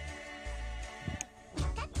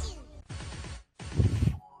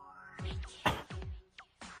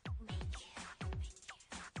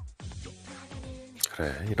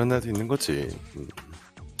 그래, 이런 애도 있는 거지.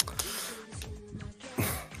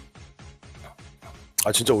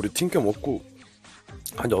 아, 진짜 우리 팀겸 없고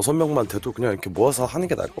한 6명만 돼도 그냥 이렇게 모아서 하는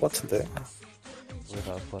게 나을 것 같은데. 왜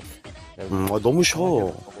나올 것 같아. 너무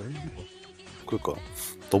쉬워. 그러니까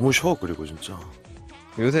너무 쉬워. 그리고 진짜.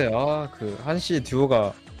 요새 그 한시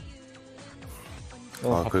듀오가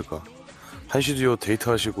그러니까 한시 듀오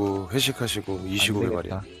데이트하시고 회식하시고 이 시국에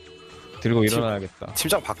말이야. 들고 일어나야겠다.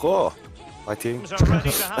 팀장 바꿔. 파이팅. Teams are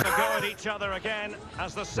ready to have a go at each other again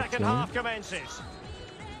as the second half commences.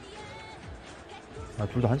 아,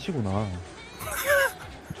 둘 다 한시구나.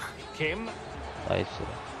 Kim. 나이스.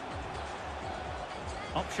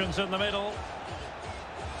 Options in the middle.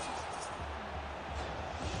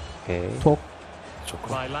 오케이. 톡. 좋고.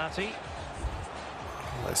 Vailati.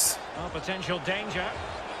 나이스. Oh, potential danger.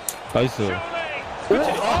 나이스. Surely. Good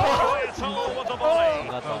at all with the volley.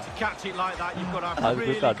 Well, to catch it like that, you've got to have 아,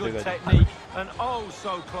 really 그러니까 안 good 돼가지고. technique and oh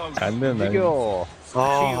so close. 안 되는 날. 이겨.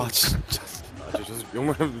 아 진짜.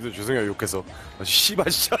 용만님들 죄송해요 욕해서. 아 씨발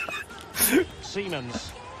진짜.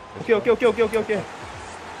 Siemens. 오케이.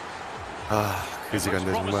 아 그지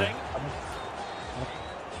같네 정말.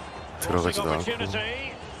 들어가지도 않고.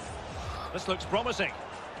 Opportunity. This looks promising.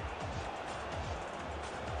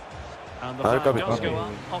 And the 아, flag 까비, does 까비. go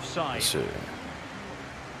on offside. 그렇지.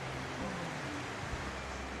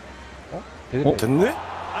 되겠다. 됐네?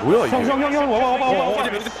 뭐야 이게? 형 와봐.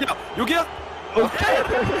 여기야?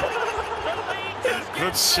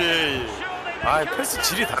 그렇지. 아 패스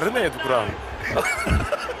질이 다르네 누구랑.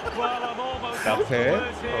 앞에.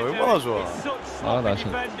 얼마나 좋아. 아, 나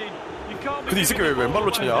진- 근데 이 새끼 왜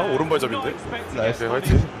왼발로 차냐? 오른발잡인데? 나이스. 네,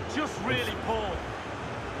 화이팅.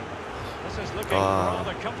 아,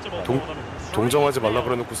 동정하지 말라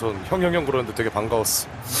그래놓고선 형형형 그러는데 되게 반가웠어.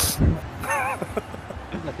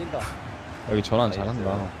 뛴다. 여기 전환 잘한다.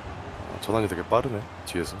 아, 전환이 되게 빠르네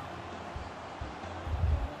뒤에서.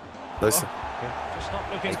 나이스.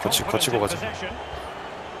 거치고 가자.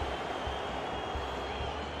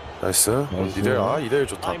 나이스. 나이스. 2대1. 아 2대1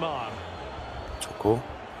 좋다. 좋고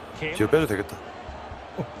뒤에 빼도 되겠다.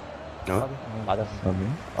 어? 맞았어. 그다음에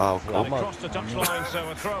아 오케이.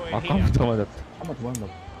 아까부터 맞았다. 한번 더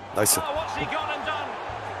만나. 나이스.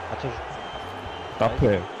 받쳐줄게.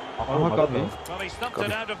 앞에. 아, 까비.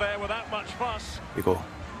 이거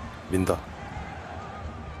민다.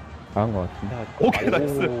 나은 것 같은데. 오케이,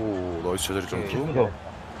 나이스. 오 나이스 제자리 점프. 이거.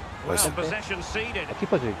 나이스. 아,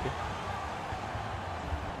 키퍼 줄게.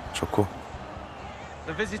 좋고.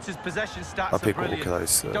 The visitors' possession stats 앞에 are 있고 오케이 brilliant.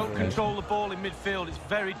 나이스. Don't control the ball in midfield. It's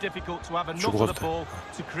very difficult to have enough 주고 of the 가도 돼. ball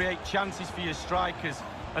to create chances for your strikers,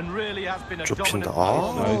 and really has been a 좁힌다. dominant 아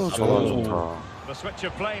performance. 전환 나이스. 좋다. The switch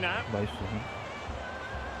of play now. 나이스.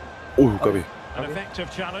 오우 까비. An effective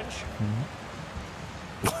challenge.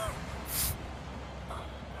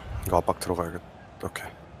 이거 압박 들어가야겠다. 오케이.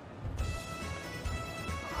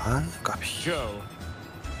 아 까비. Joe.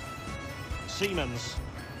 Siemens.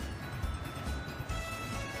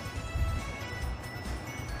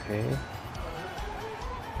 오케이.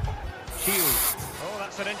 Hugh. Oh,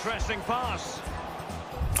 that's an interesting pass.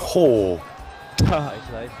 호.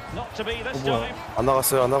 나이스. Not to be this 뭐야. time. 안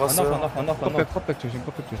나갔어요 안 나갔어요. 안 났어. 컵백 조심.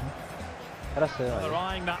 알았어요. They're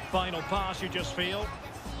eyeing that final pass, you just feel.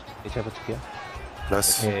 잘 붙을게요.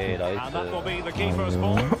 나이스. 오케이, And that will be 나이스. the keeper's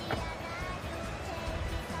ball.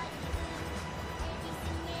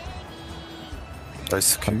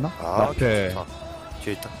 나이스. 갔나? 아 앞에. 좋다.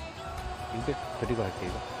 뒤에 있다. 이거 드리고 할게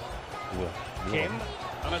이거. 뭐야? Kim.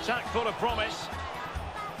 An attack full of promise.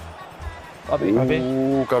 까비.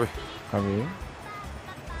 오 까비. 가비.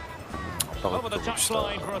 압박을 Over the 봅시다.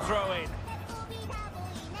 touchline for a throw in.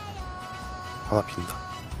 하나 빈다.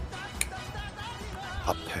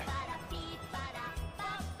 앞에.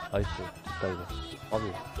 나이스. 됐다 이거.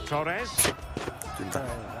 까비. Torres. 빈다.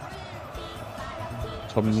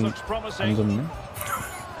 This 안 looks promising. 접네.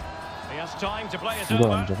 He has time to play it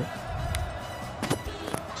이걸 안 over. 접어?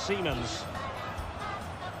 Siemens.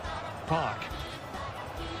 Park.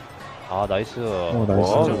 아 나이스. 오 와,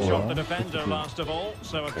 나이스. Touch 좋아. off the defender last of all,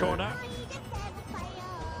 so a corner.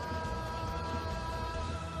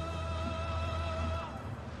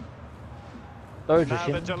 떨 Now the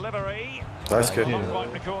조심. delivery. 나이스 캐. Not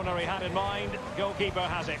quite the corner he had in mind. Goalkeeper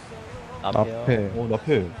has it. 앞에요. 앞에. 오,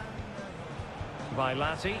 나패.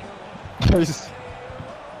 Vailati. 나이스.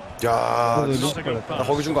 야. Not a good 나 pass.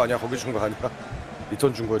 거기 준 거 아니야. 거기 준 거 아니야.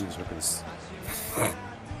 리턴 준 거였는데 저렇게 됐어.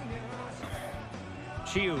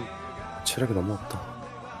 Hugh. 체력이 너무 없다.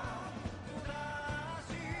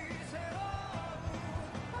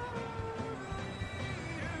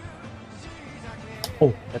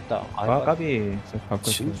 됐다. 아 까비. 바꿔.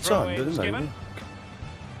 진짜 안 되는 Throw-ins 날이네. given.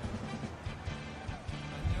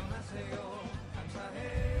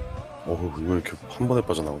 어우 이거 이렇게 한 번에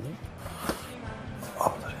빠져나오네.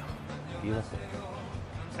 아 다리야. 이겼어.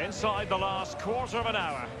 Inside the last quarter of an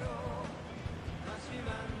hour.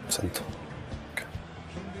 센터. 오케이.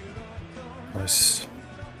 나이스.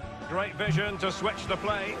 Great vision to switch the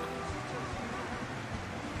play.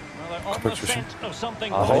 Well, they're on the Perfect vision. scent of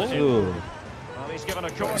something 아 positive. 나이스. Well, he's given a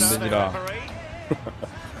corner Nice. to the 되지라. referee.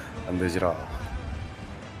 안 되지라.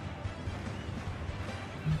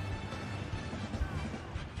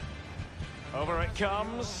 Over it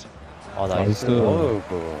comes. 아 나이스. 나이스.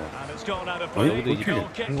 어이구. And it's gone out of 어, play. 이거 어떻게 Goal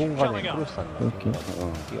kick 빈 coming 공간에 up. 크로스 한다. 이렇게.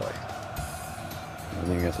 어. 뛰어.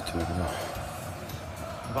 러닝에서 뛰는구나.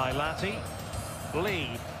 Vailati. Lee.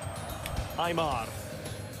 Aymar.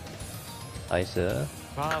 나이스.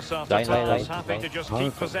 Pass after Line, line, pass, line. happy to just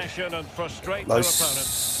keep possession and frustrate their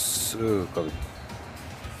opponents. 나이스. 까비.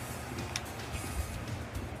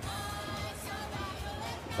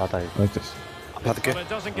 나다 이거. 나이스. 받을게. Well, it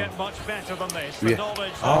doesn't get much better than this. 위에. The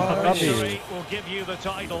knowledge 아, that the 까비. victory will give you the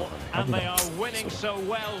title, and they are winning so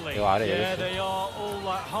well, Lee. 이거 아래 Yeah, 열렸어. they are all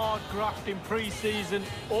that hard graft in pre-season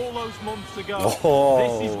all those months ago. Oh.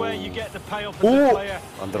 This is where you get the payoff as a 오! player.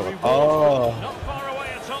 안 The 들어갔다. reward Not far away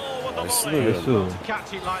at all with the 나이스. volley. 나이스. To catch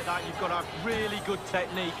it like that, you've got to have really good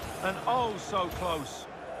technique and oh so close.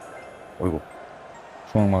 어이구.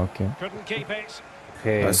 중앙 막을게요. Couldn't keep it.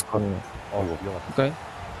 오케이. 나이스 컷. 어, 위험하다. 가까이.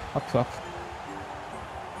 하프 하프.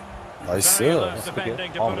 Very 나이스. alert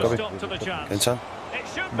defending to Oh, put a 까비. stop to the chance. 괜찮? It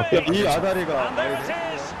should be. 이 아다리가 And there it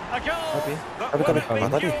is, a goal that 까비, would have 까비. been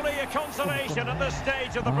아다리. purely a consolation at this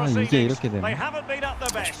stage of the 아, 이게 proceedings. 이렇게 되네. They haven't been at their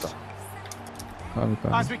best. 까비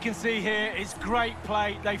As 까비. we can see here, it's great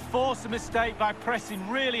play. They force a mistake by pressing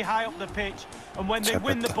really high up the pitch, and when they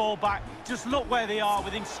win the ball back, just look where they are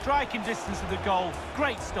within striking distance of the goal.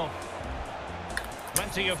 Great stuff.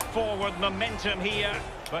 Plenty of forward momentum here,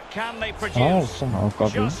 but can they 아우 produce? 참. 아 까비.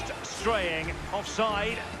 Just straying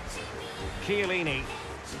offside. Chiellini.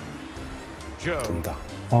 Joe. 된다.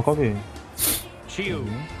 아 까비. Chiu.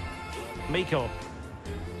 Miko.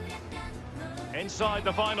 Inside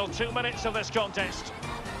the final 2 minutes of this contest.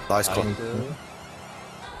 나이스 컷. 나이스.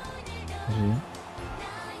 다시.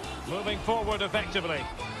 Moving forward effectively.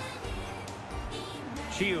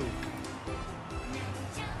 Chiu.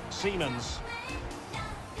 Siemens.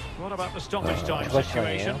 What about the stoppage time 추가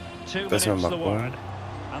situation? 2 뺏으면 minutes the 맞고. word.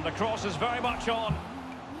 And the cross is very much on.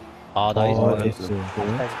 아, 나이스. 아, 나이스.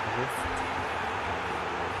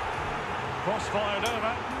 Cross fired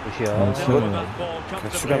over. 굿이야. 나이스. Dealt with that ball 그냥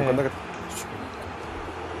comfortably. 수비하면 끝나겠다.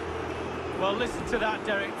 Well, listen to that,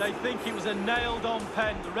 Derek. They think it was a nailed-on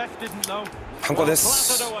pen. The ref didn't know. 한 건 했어.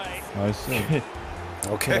 Clattered away. 나이스.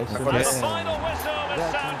 오케이. 한 건 And the 했어. final whistle is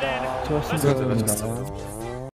sounded. 좋았습니다.